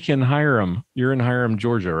like in Hiram? You're in Hiram,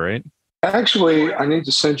 Georgia, right? Actually, I need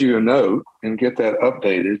to send you a note and get that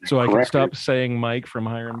updated. So I can stop saying Mike from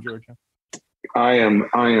Hiram, Georgia. I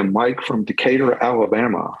am Mike from Decatur,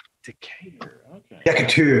 Alabama. Decatur, okay.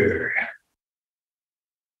 Decatur.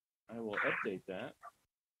 I will update that.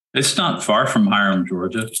 It's not far from Hiram,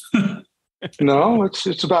 Georgia. No,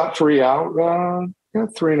 it's about 3 hours,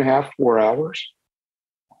 3.5, 4 hours.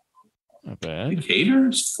 Not bad.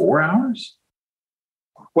 Decatur's 4 hours?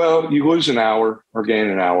 Well, you lose an hour or gain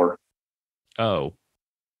an hour. Oh,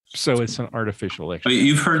 so it's an artificial extra. But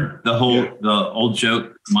you've heard the old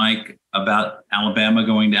joke, Mike, about Alabama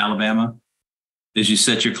going to Alabama? Is you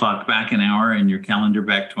set your clock back an hour and your calendar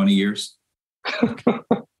back 20 years?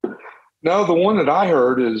 No, the one that I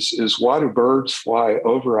heard is why do birds fly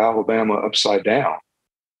over Alabama upside down?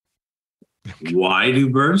 Why do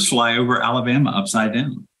birds fly over Alabama upside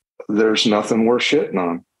down? There's nothing worth shitting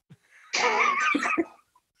on.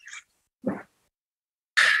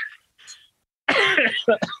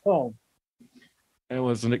 Oh, I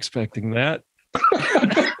wasn't expecting that. Are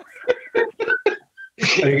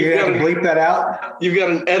you going to bleep that out? You've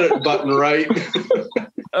got an edit button, right?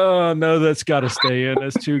 Oh, no, that's got to stay in.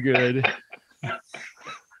 That's too good.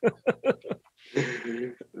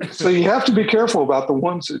 So you have to be careful about the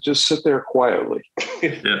ones that just sit there quietly.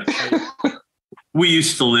 Yeah. We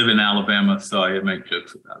used to live in Alabama, so I make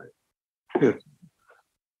jokes about it.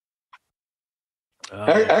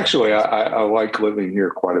 Actually, I like living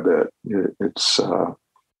here quite a bit. It's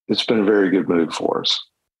been a very good move for us.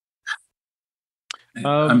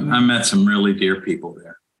 I met some really dear people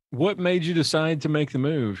there. What made you decide to make the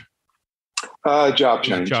move? Job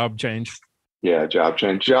change. Job change. Yeah, job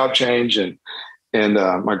change, and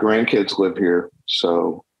my grandkids live here,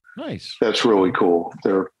 so Nice. That's really cool.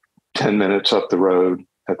 They're 10 minutes up the road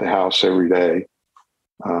at the house every day,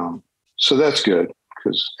 so that's good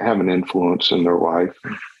because have an influence in their life.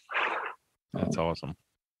 That's awesome.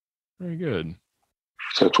 Very good.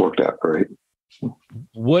 So it's worked out great.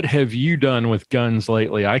 What have you done with guns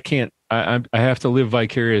lately? I have to live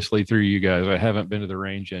vicariously through you guys. I haven't been to the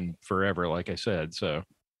range in forever, like I said. So,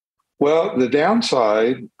 well, the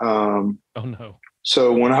downside. Oh no.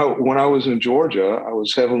 So when I was in Georgia, I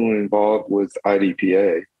was heavily involved with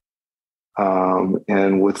IDPA,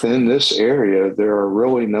 and within this area, there are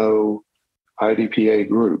really no IDPA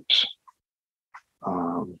groups.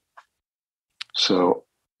 So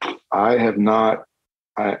I have not.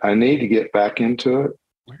 I need to get back into it.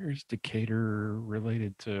 Where is Decatur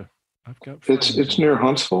related to? I've got. It's near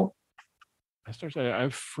Huntsville. I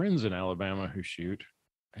have friends in Alabama who shoot.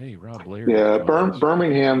 Hey, Rob Laird. Yeah,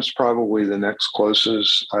 Birmingham's probably the next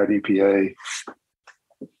closest IDPA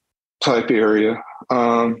type area.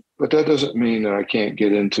 But that doesn't mean that I can't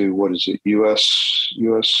get into, what is it, USPSA?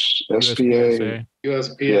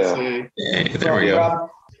 USPSA. Yeah. Hey, there we go.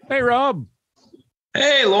 Hey, Rob.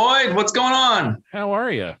 Hey, Lloyd, what's going on? How are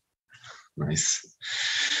you? Nice.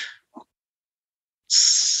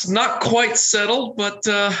 It's not quite settled, but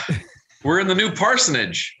we're in the new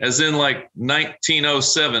parsonage, as in like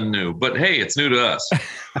 1907 new. But hey, it's new to us.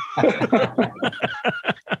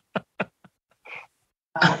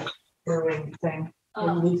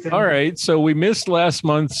 All right. So we missed last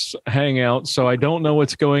month's hangout, so I don't know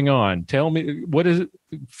what's going on. Tell me, what is it?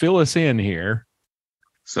 Fill us in here.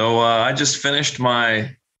 So I just finished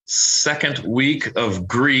my second week of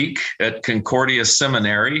Greek at Concordia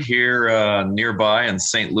Seminary here nearby in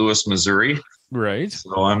St. Louis, Missouri. Right.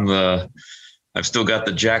 So I've still got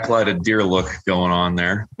the jacklighted deer look going on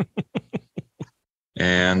there.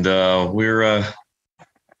 And we're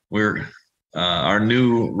our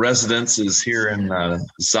new residence is here in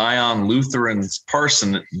Zion Lutheran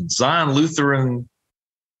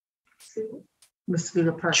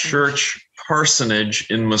Church Parsonage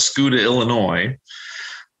in Muscuda, Illinois.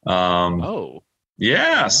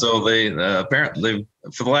 Yeah. So they apparently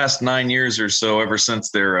for the last 9 years or so, ever since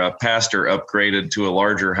their pastor upgraded to a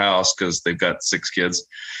larger house because they've got 6 kids,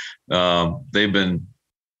 they've been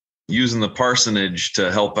using the parsonage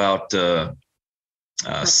to help out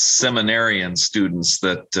seminarian students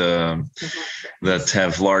that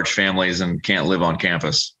have large families and can't live on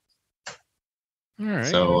campus. All right.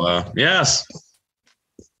 So yes,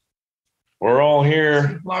 we're all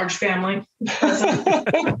here. Large family. And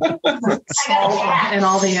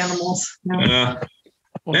all the animals. Yeah.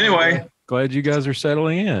 Anyway, glad you guys are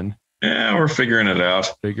settling in. Yeah, we're figuring it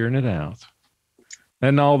out.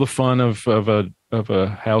 And all the fun of a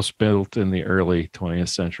house built in the early 20th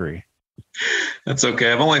century. That's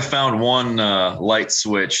okay. I've only found one light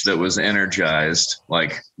switch that was energized,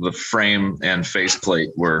 like the frame and faceplate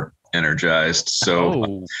were energized.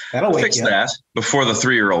 So that'll fix that before the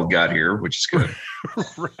 3-year-old got here, which is good.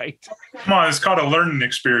 Right. Come on, it's called a learning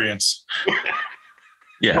experience.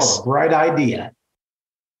 Yes. Oh, bright idea.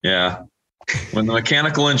 Yeah. When the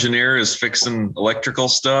mechanical engineer is fixing electrical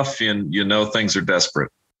stuff, you know things are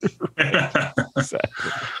desperate.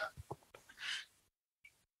 Exactly.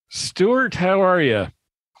 Stuart, how are you?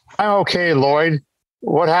 I'm okay, Lloyd.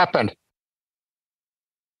 What happened?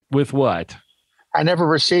 With what? I never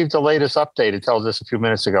received the latest update. It tells us a few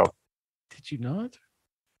minutes ago. Did you not?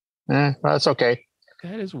 That's okay.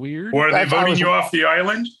 That is weird. Or are they voting you off the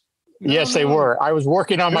island? Yes, they were. I was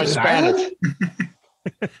working on my Spanish.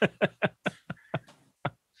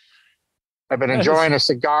 I've been enjoying a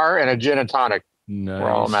cigar and a gin and tonic. Nice. For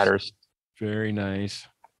all that matters. Very nice.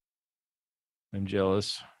 I'm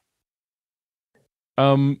jealous.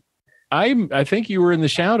 I think you were in the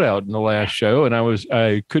shout out in the last show, and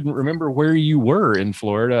I couldn't remember where you were in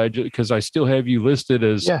Florida because I still have you listed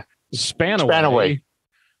as Spanaway.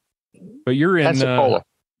 But you're in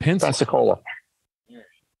Pensacola.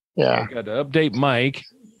 Yeah. I got to update Mike,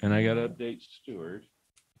 and I got to update Stuart.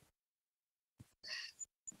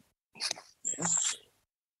 Looks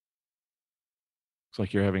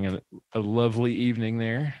like you're having a lovely evening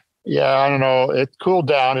there. Yeah, I don't know. It cooled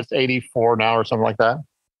down. It's 84 now or something like that.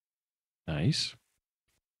 Nice.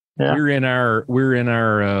 Yeah. We're in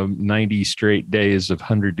our 90 straight days of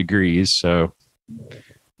 100 degrees, so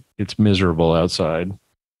it's miserable outside.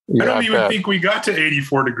 I don't even think we got to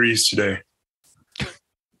 84 degrees today.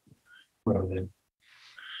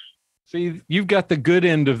 See, you've got the good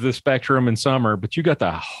end of the spectrum in summer, but you got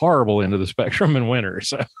the horrible end of the spectrum in winter.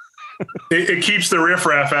 So it keeps the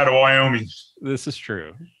riffraff out of Wyoming. This is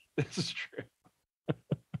true. This is true.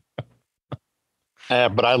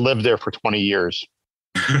 But I lived there for 20 years.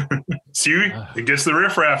 See, it gets the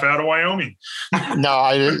riffraff out of Wyoming. No,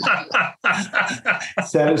 I didn't.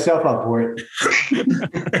 Set himself up for it.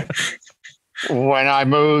 When I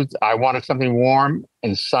moved, I wanted something warm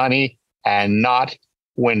and sunny and not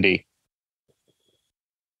windy.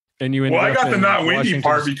 And you well, I got the not windy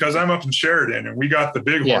part because I'm up in Sheridan and we got the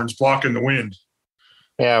bighorns blocking the wind.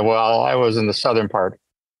 Yeah, well, I was in the southern part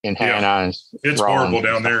in Hangout. It's horrible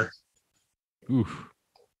down there. Oof.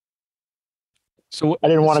 So I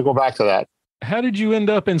didn't want to go back to that. How did you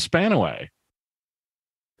end up in Spanaway?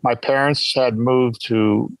 My parents had moved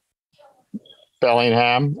to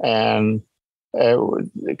Bellingham, and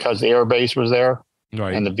because the air base was there,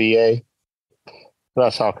 right, and the VA.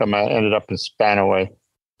 That's how come I ended up in Spanaway.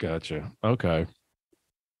 Gotcha. Okay.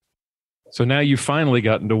 So now you've finally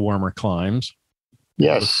gotten to warmer climes.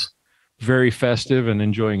 Yes. Very festive and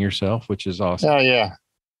enjoying yourself, which is awesome. Oh, yeah.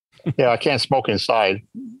 Yeah, I can't smoke inside.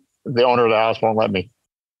 The owner of the house won't let me.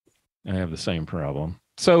 I have the same problem.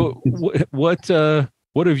 So what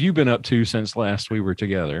have you been up to since last we were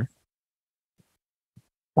together?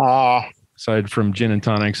 Aside from gin and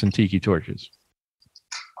tonics and tiki torches.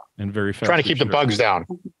 And very fast. Trying to keep the bugs down.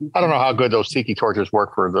 I don't know how good those tiki torches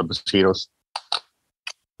work for the mosquitoes.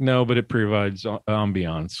 No, but it provides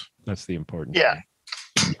ambiance. That's the important thing.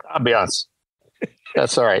 Ambiance.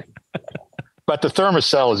 That's all right. But the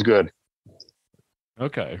thermocell is good.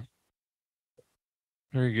 Okay.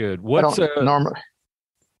 Very good. What's normal?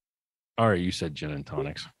 All right, you said gin and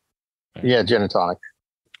tonics. Okay. Yeah, gin and tonic.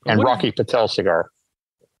 And Rocky Patel cigar.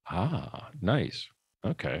 Ah, nice.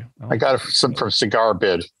 Okay. I got it from Cigar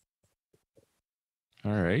Bid.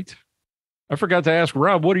 All right. I forgot to ask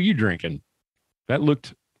Rob, what are you drinking? That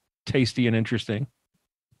looked tasty and interesting.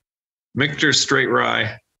 Michter's Straight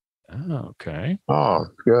Rye. Oh, okay. Oh,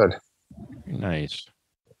 good. Very nice.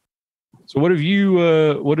 So what have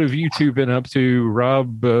you two been up to?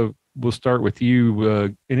 Rob, we'll start with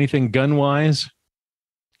you. Anything gun wise?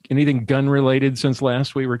 Anything gun related since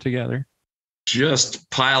last we were together? Just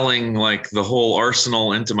piling like the whole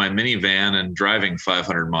arsenal into my minivan and driving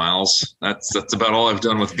 500 miles. That's about all I've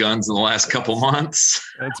done with guns in the last couple months.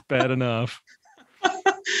 That's bad enough.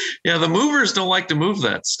 Yeah, the movers don't like to move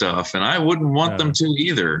that stuff, and I wouldn't want them to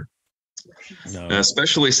either. No.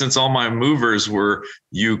 Especially since all my movers were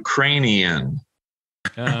Ukrainian.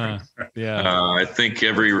 Yeah. I think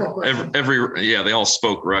every they all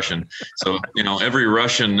spoke Russian. So, every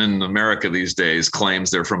Russian in America these days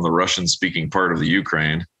claims they're from the Russian speaking part of the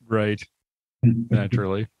Ukraine. Right.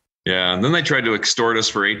 Naturally. Yeah. And then they tried to extort us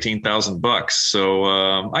for $18,000. So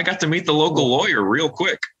I got to meet the local lawyer real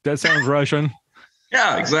quick. That sounds Russian.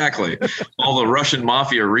 Yeah, exactly. All the Russian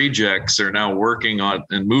mafia rejects are now working on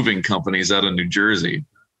and moving companies out of New Jersey.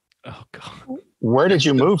 Oh, God. Where did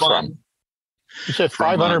you move from? You said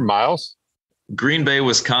 500 miles? Green Bay,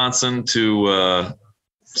 Wisconsin to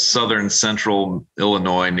southern central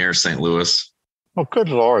Illinois near St. Louis. Oh, good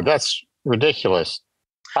Lord. That's ridiculous.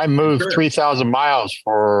 I moved 3,000 miles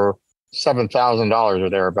for $7,000 or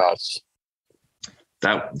thereabouts.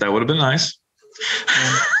 That would have been nice.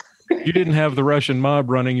 You didn't have the Russian mob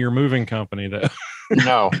running your moving company, though.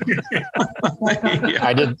 No.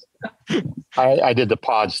 I did the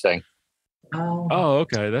pods thing. Oh,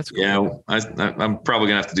 okay. That's cool. Yeah, I'm probably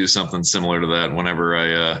gonna have to do something similar to that whenever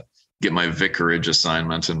I get my vicarage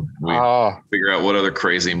assignment and we figure out what other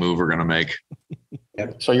crazy move we're gonna make.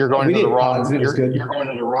 So you're going to the wrong. You're going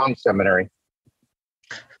to the wrong seminary.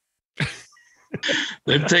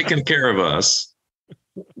 They've taken care of us.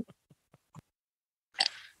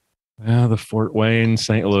 The Fort Wayne,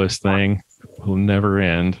 St. Louis thing will never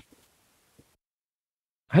end.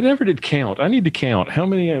 I never did count. I need to count how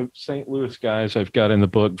many of St. Louis guys I've got in the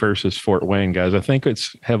book versus Fort Wayne guys. I think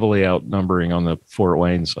it's heavily outnumbering on the Fort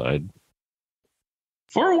Wayne side.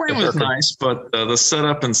 Fort Wayne was nice, but the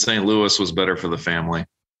setup in St. Louis was better for the family.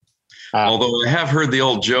 Although I have heard the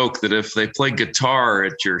old joke that if they play guitar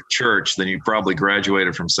at your church, then you probably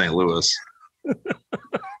graduated from St. Louis.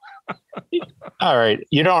 All right.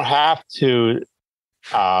 You don't have to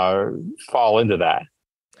fall into that.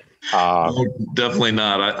 No, definitely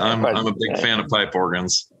not. I'm a big fan of pipe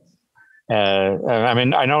organs. I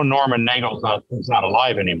mean, I know Norman Nagel's not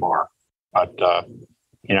alive anymore, but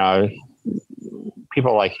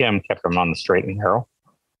people like him kept him on the straight and narrow.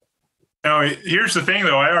 Now, here's the thing,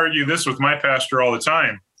 though. I argue this with my pastor all the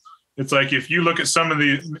time. It's like if you look at some of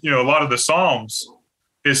the, a lot of the Psalms,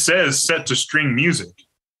 it says set to string music.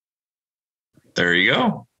 There you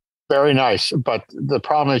go. Very nice. But the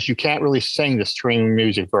problem is you can't really sing the string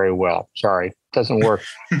music very well. Sorry. It doesn't work.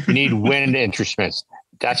 You need wind instruments.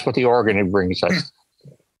 That's what the organ brings us.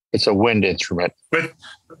 It's a wind instrument. But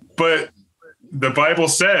the Bible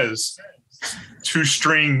says to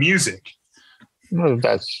string music. Well,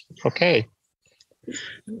 that's okay.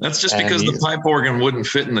 That's just because the pipe organ wouldn't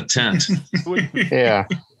fit in the tent. Yeah.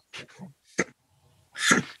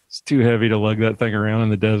 It's too heavy to lug that thing around in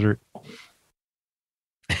the desert.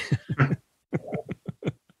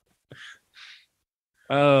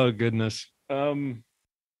 Oh, goodness. What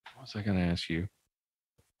was I going to ask you?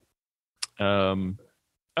 I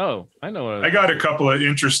know. I got a couple of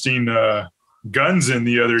interesting guns in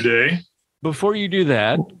the other day. Before you do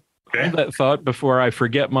that, hold that thought before I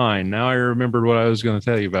forget mine. Now I remembered what I was going to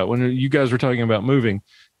tell you about. When you guys were talking about moving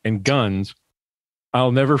and guns,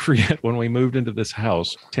 I'll never forget when we moved into this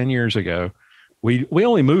house 10 years ago. We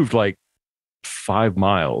only moved like 5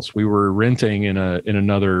 miles. We were renting in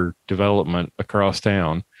another development across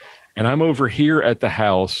town. And I'm over here at the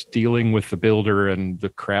house dealing with the builder and the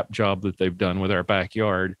crap job that they've done with our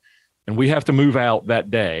backyard. And we have to move out that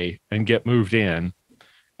day and get moved in.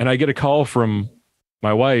 And I get a call from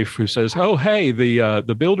my wife who says, "Oh, hey,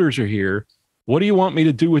 the builders are here. What do you want me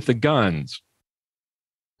to do with the guns?"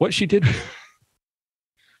 What she did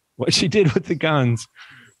with the guns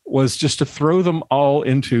was just to throw them all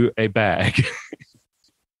into a bag.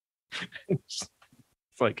 It's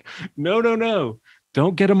like, no.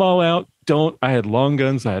 Don't get them all out. I had long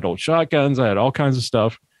guns. I had old shotguns. I had all kinds of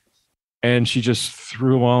stuff. And she just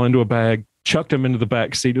threw them all into a bag, chucked them into the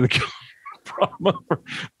back seat of the car.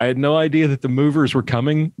 I had no idea that the movers were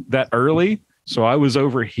coming that early. So I was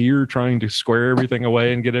over here trying to square everything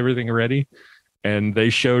away and get everything ready. And they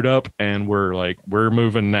showed up and were like, "We're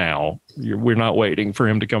moving now. We're not waiting for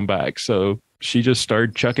him to come back." So she just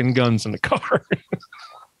started chucking guns in the car.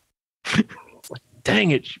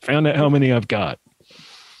 Dang it. She found out how many I've got.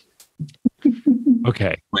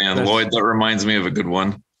 Okay. Man, Lloyd, that reminds me of a good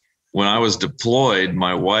one. When I was deployed,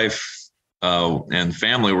 my wife and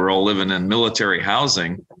family were all living in military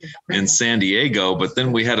housing in San Diego, but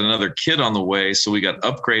then we had another kid on the way, so we got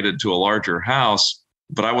upgraded to a larger house,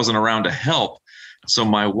 but I wasn't around to help. So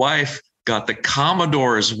my wife got the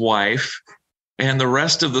Commodore's wife and the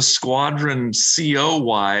rest of the squadron CO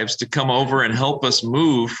wives to come over and help us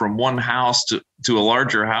move from one house to a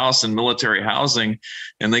larger house in military housing.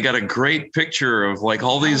 And they got a great picture of like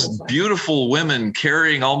all these beautiful women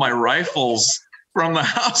carrying all my rifles from the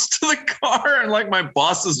house to the car, and like my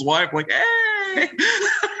boss's wife, like, "Hey."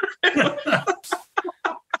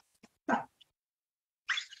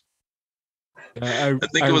 I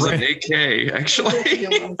think it was an AK,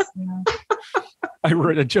 actually.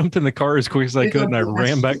 I jumped in the car as quick as I could, and I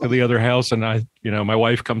ran back to the other house. And my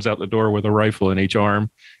wife comes out the door with a rifle in each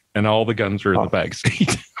arm, and all the guns are in the back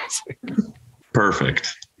seat.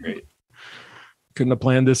 Perfect. Great. Couldn't have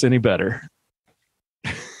planned this any better.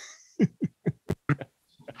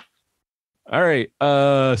 All right,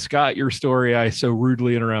 Scott, your story I so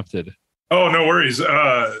rudely interrupted. Oh, no worries.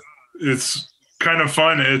 It's kind of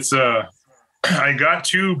fun. It's I got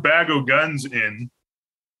 2 bag of guns in.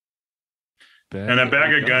 And a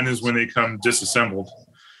bag of gun is when they come disassembled.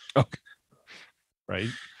 Okay. Right.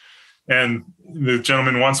 And the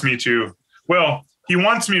gentleman wants me to, he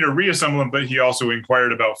wants me to reassemble them, but he also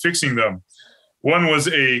inquired about fixing them. One was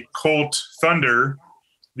a Colt Thunder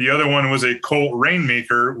The other one was a Colt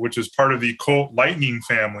Rainmaker, which is part of the Colt Lightning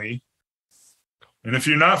family. And if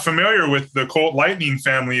you're not familiar with the Colt Lightning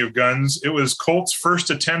family of guns, it was Colt's first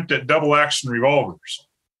attempt at double action revolvers.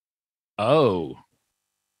 Oh.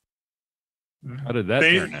 How did that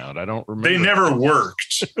turn out? I don't remember. They never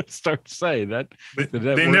worked. Start to say that.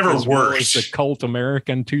 They never worked. Well as the Colt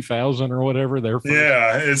American 2000 or whatever.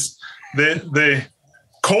 Yeah, they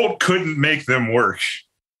Colt couldn't make them work.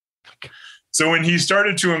 So when he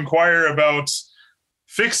started to inquire about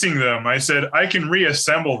fixing them, I said, I can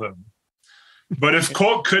reassemble them. But if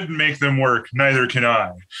Colt couldn't make them work, neither can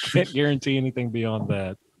I. Can't guarantee anything beyond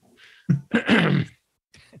that.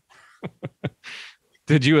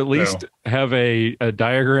 Did you at least have a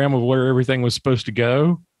diagram of where everything was supposed to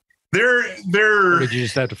go? Or did you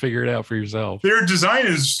just have to figure it out for yourself? Their design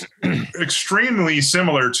is extremely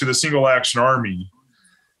similar to the single action army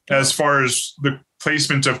as far as the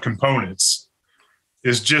placement of components.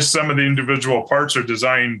 Is just some of the individual parts are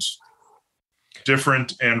designed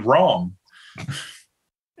different and wrong.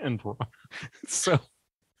 So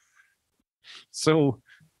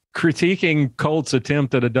critiquing Colt's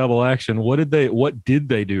attempt at a double action, what did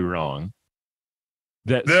they do wrong?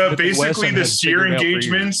 Basically the sear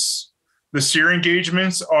engagements. The sear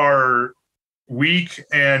engagements are weak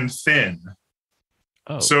and thin.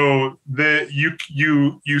 Oh. So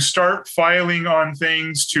you start filing on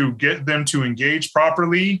things to get them to engage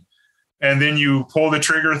properly, and then you pull the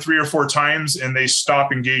trigger 3 or 4 times and they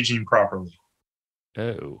stop engaging properly.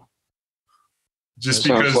 Oh. Just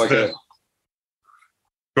because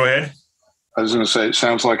Go ahead. I was going to say, it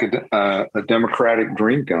sounds like a Democratic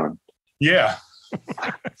dream gun. Yeah.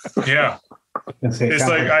 Yeah. It's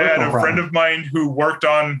like I had a friend of mine who worked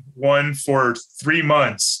on one for 3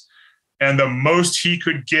 months, and the most he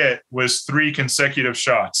could get was 3 consecutive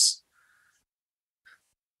shots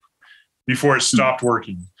before it stopped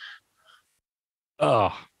working.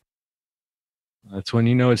 Oh, that's when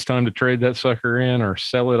you know it's time to trade that sucker in or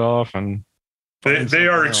sell it off. And they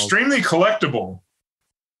are extremely collectible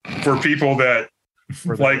for people that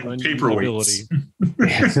like paperweights.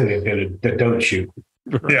 that don't shoot.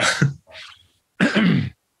 Yeah.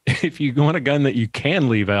 If you want a gun that you can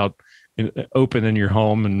leave out open in your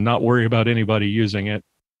home and not worry about anybody using it.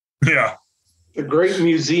 Yeah. A great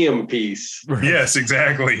museum piece. Right. Yes,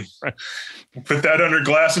 exactly. Right. Put that under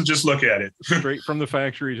glass and just look at it. Straight from the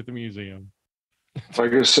factory to the museum.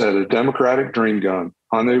 Like I said, a Democratic dream gun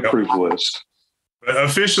on the approved list. But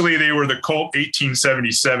officially, they were the Colt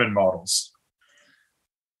 1877 models.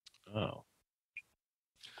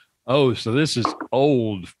 Oh, so this is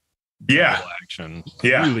old. Yeah. Double action.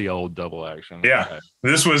 Yeah. Really old double action. Yeah. Okay.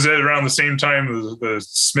 This was around the same time as the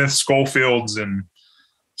Smith Schofields and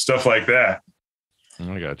stuff like that.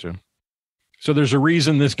 I got you. So there's a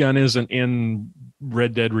reason this gun isn't in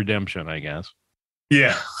Red Dead Redemption, I guess.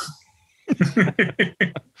 Yeah.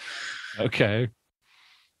 Okay.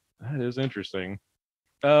 That is interesting.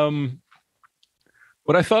 What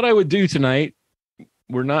I thought I would do tonight,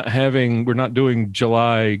 we're not doing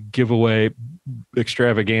July giveaway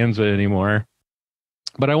extravaganza anymore,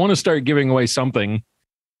 but I want to start giving away something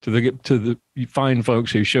to the fine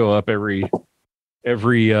folks who show up every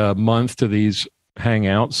month to these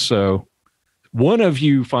hangouts. So one of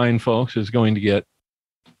you fine folks is going to get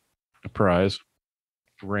a prize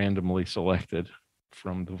randomly selected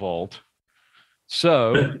from the vault.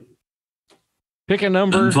 So pick a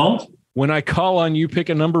number. When I call on you, pick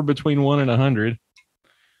a number between 1 and 100.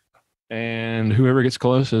 And whoever gets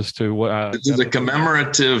closest to what this is a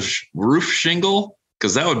commemorative roof shingle,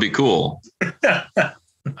 because that would be cool.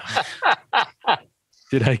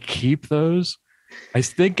 Did I keep those? I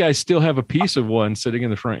think I still have a piece of one sitting in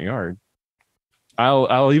the front yard.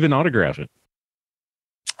 I'll even autograph it.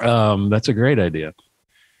 That's a great idea.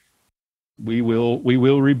 We will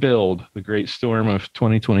rebuild the great storm of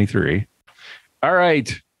 2023. All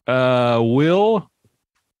right. Will,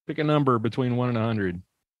 pick a number between 1 and 100.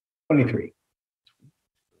 23.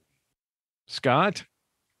 Scott?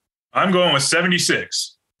 I'm going with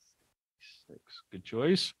 76. Good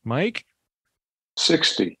choice. Mike?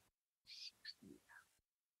 60.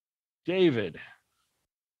 David?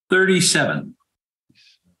 37.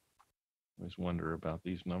 Always wonder about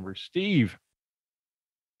these numbers. Steve?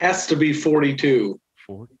 Has to be 42.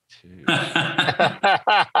 42.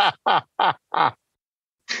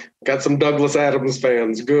 Got some Douglas Adams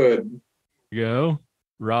fans. Good. Go.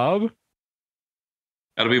 Rob?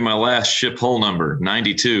 That'll be my last ship hull number,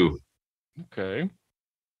 92. Okay.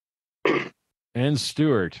 And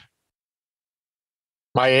Stuart?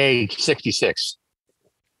 My age, 66.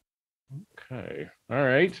 Okay. All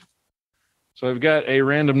right. So I've got a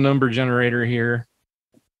random number generator here.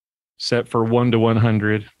 set for 1 to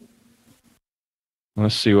 100.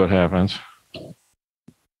 Let's see what happens.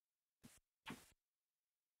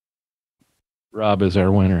 Rob is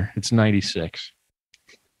our winner. It's 96.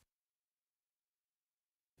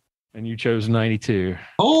 And you chose 92.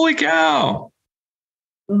 Holy cow.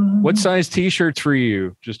 What size t-shirts for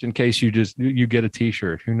you? Just in case you get a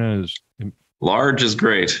t-shirt. Who knows? Large is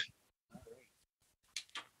great.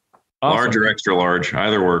 Awesome. Large or extra large.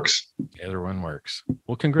 Either works. Either one works.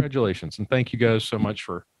 Well, congratulations. And thank you guys so much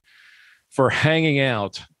for hanging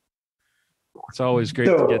out. It's always great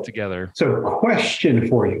to get together. So question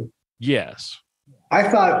for you. Yes. I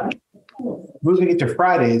thought moving it to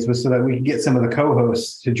Fridays was so that we could get some of the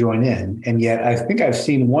co-hosts to join in. And yet I think I've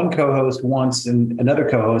seen one co-host once and another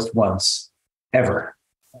co-host once ever.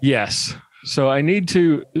 Yes. So I need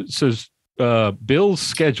to, Bill's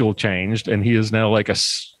schedule changed and he is now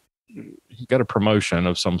he got a promotion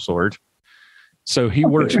of some sort. So he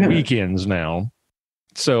works weekends now.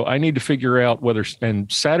 So I need to figure out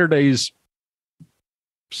and Saturdays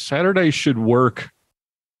should work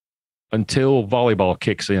until volleyball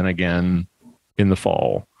kicks in again in the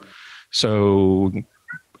fall. So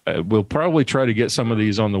we'll probably try to get some of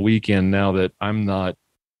these on the weekend now that I'm not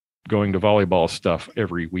going to volleyball stuff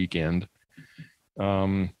every weekend.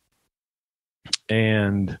 And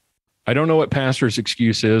I don't know what Pastor's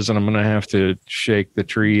excuse is, and I'm going to have to shake the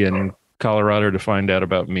tree in Colorado to find out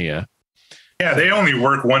about Mia. Yeah, they only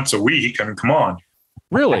work once a week. I mean, come on.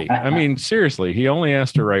 Really? I mean, seriously, he only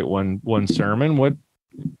has to write one sermon.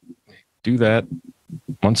 Do that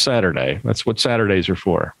on Saturday. That's what Saturdays are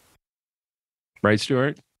for. Right,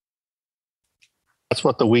 Stuart? That's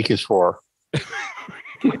what the week is for.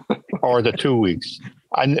 Or the 2 weeks.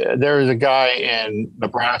 There is a guy in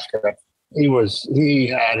Nebraska. He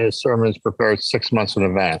had his sermons prepared 6 months in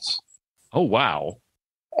advance. Oh, wow.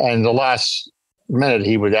 And the last minute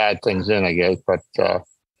he would add things in, I guess, but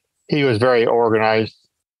he was very organized.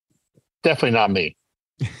 Definitely not me.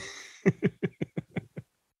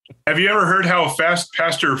 Have you ever heard how fast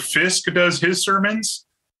Pastor Fisk does his sermons?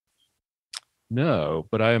 No,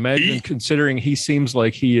 but I imagine considering he seems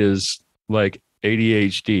like he is like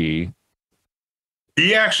ADHD.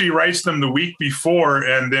 He actually writes them the week before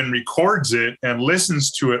and then records it and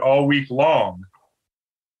listens to it all week long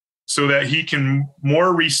so that he can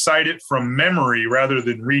more recite it from memory rather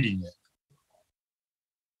than reading it.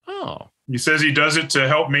 Oh. He says he does it to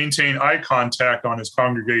help maintain eye contact on his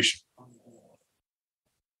congregation.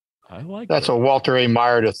 I like That's what Walter A.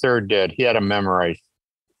 Meyer III did. He had them memorized.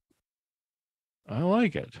 I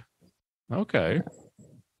like it. Okay.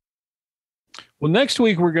 Well, next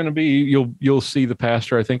week we're going to be, you'll see the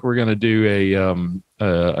pastor. I think we're going to do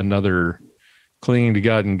another Clinging to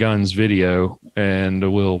God and Guns video,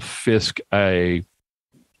 and we'll Fisk a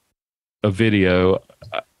video.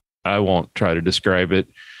 I won't try to describe it.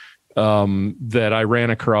 That I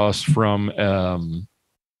ran across from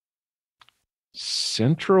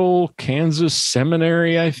Central Kansas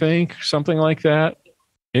Seminary, I think, something like that.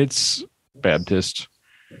 It's Baptist.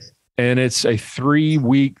 And it's a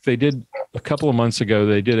 3-week, they did a couple of months ago,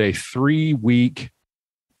 they did a 3-week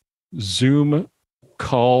Zoom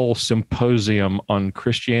call symposium on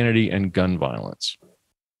Christianity and gun violence.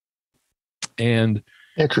 And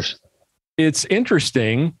it's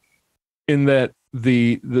interesting in that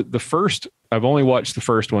the first, I've only watched the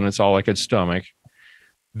first one. It's all I could stomach.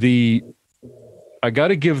 I got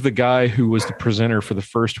to give the guy who was the presenter for the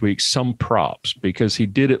first week some props because he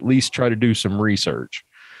did at least try to do some research.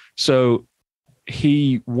 So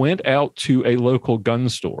he went out to a local gun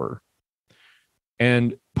store,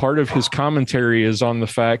 and part of his commentary is on the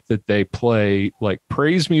fact that they play like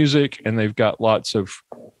praise music and they've got lots of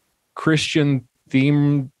Christian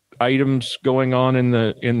themed items going on in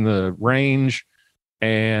the range,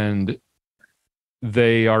 and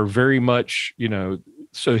they are very much,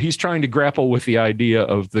 so he's trying to grapple with the idea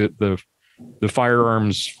of the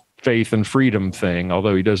firearms faith and freedom thing,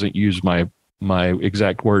 although he doesn't use my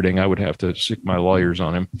exact wording. I would have to stick my lawyers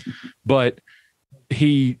on him. But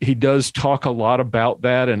he does talk a lot about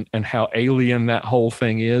that and how alien that whole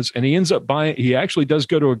thing is. And he ends up he actually does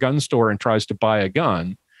go to a gun store and tries to buy a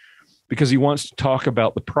gun because he wants to talk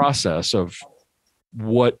about the process of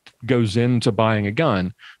what goes into buying a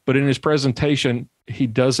gun. But in his presentation, he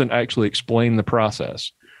doesn't actually explain the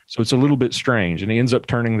process. So it's a little bit strange. And he ends up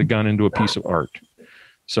turning the gun into a piece of art.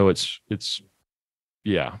 So it's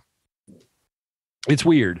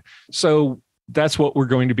weird. So that's what we're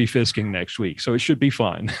going to be fisking next week. So it should be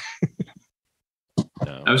fun.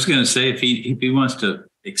 No. I was going to say, if he wants to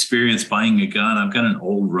experience buying a gun, I've got an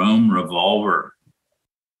old Rome revolver.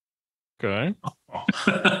 Okay.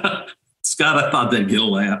 Scott, I thought that'd get a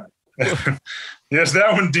laugh. Yes,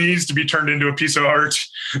 that one needs to be turned into a piece of art.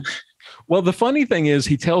 Well, the funny thing is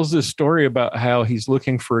he tells this story about how he's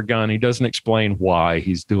looking for a gun. He doesn't explain why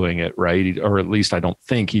he's doing it, right? Or at least I don't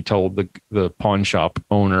think he told the pawn shop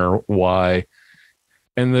owner why.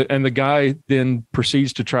 And the guy then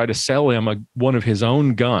proceeds to try to sell him one of his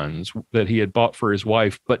own guns that he had bought for his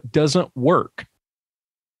wife, but doesn't work.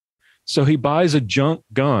 So he buys a junk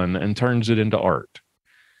gun and turns it into art.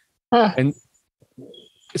 Huh. And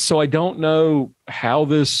so I don't know how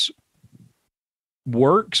this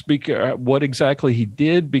works, because what exactly he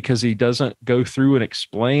did, because he doesn't go through and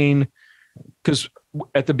explain. Because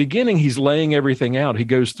at the beginning, he's laying everything out. He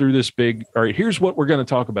goes through this big, all right, here's what we're going to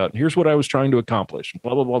talk about. Here's what I was trying to accomplish,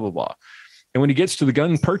 blah, blah, blah, blah, blah. And when he gets to the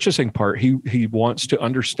gun purchasing part, he wants to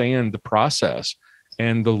understand the process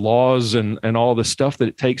and the laws and all the stuff that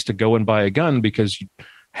it takes to go and buy a gun, because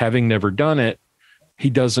having never done it, he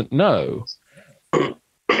doesn't know.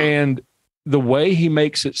 And the way he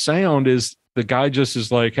makes it sound is the guy just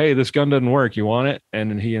is like, hey, this gun doesn't work. You want it? And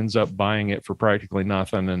then he ends up buying it for practically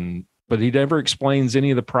nothing. But he never explains any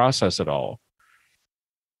of the process at all.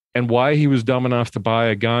 And why he was dumb enough to buy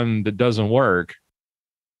a gun that doesn't work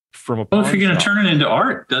from a Well, if you're going to turn it into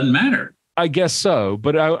art, doesn't matter. I guess so.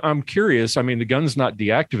 But I'm curious. I mean, the gun's not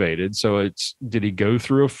deactivated. So did he go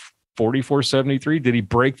through a 4473? Did he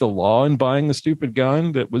break the law in buying the stupid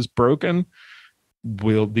gun that was broken?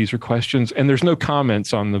 These are questions, and there's no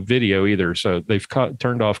comments on the video either. So they've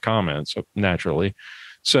turned off comments naturally.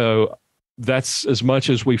 So that's as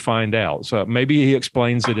much as we find out. So maybe he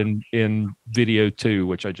explains it in video 2,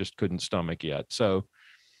 which I just couldn't stomach yet. So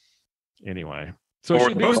anyway, so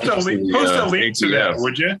post a link to that,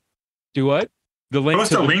 would you? Do what? The link.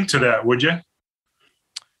 Post a link to that, would you?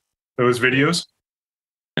 Those videos.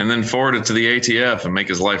 And then forward it to the ATF and make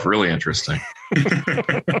his life really interesting.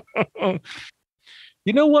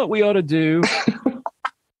 You know what we ought to do?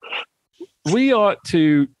 We ought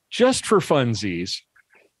to, just for funsies,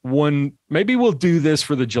 maybe we'll do this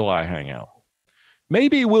for the July Hangout.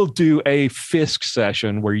 Maybe we'll do a Fisk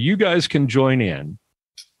session where you guys can join in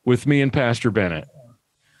with me and Pastor Bennett.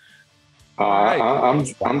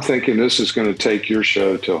 I'm thinking this is going to take your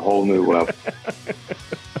show to a whole new level.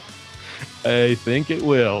 I think it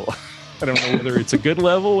will. I don't know whether it's a good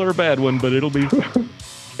level or a bad one, but it'll be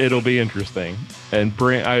interesting. And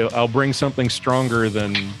I'll bring something stronger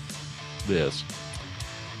than this.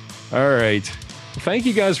 All right. Thank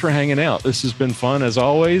you guys for hanging out. This has been fun as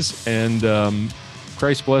always. And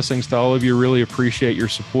Christ's blessings to all of you. Really appreciate your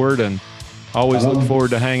support and always look forward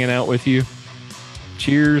to hanging out with you.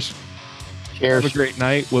 Cheers. Cheers. Have a great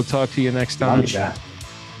night. We'll talk to you next time. Okay.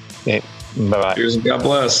 Bye-bye. Cheers and God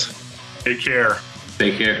bless. Take care.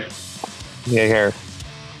 Take care. Take care.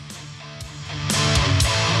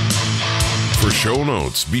 For show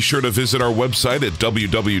notes, be sure to visit our website at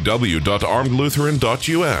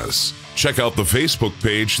www.armedlutheran.us. Check out the Facebook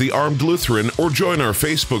page, The Armed Lutheran, or join our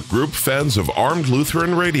Facebook group, Fans of Armed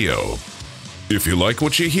Lutheran Radio. If you like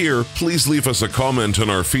what you hear, please leave us a comment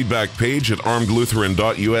on our feedback page at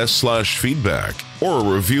armedlutheran.us/feedback or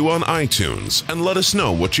a review on iTunes and let us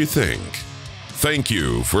know what you think. Thank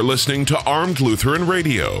you for listening to Armed Lutheran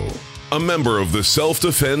Radio, a member of the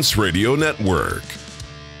Self-Defense Radio Network.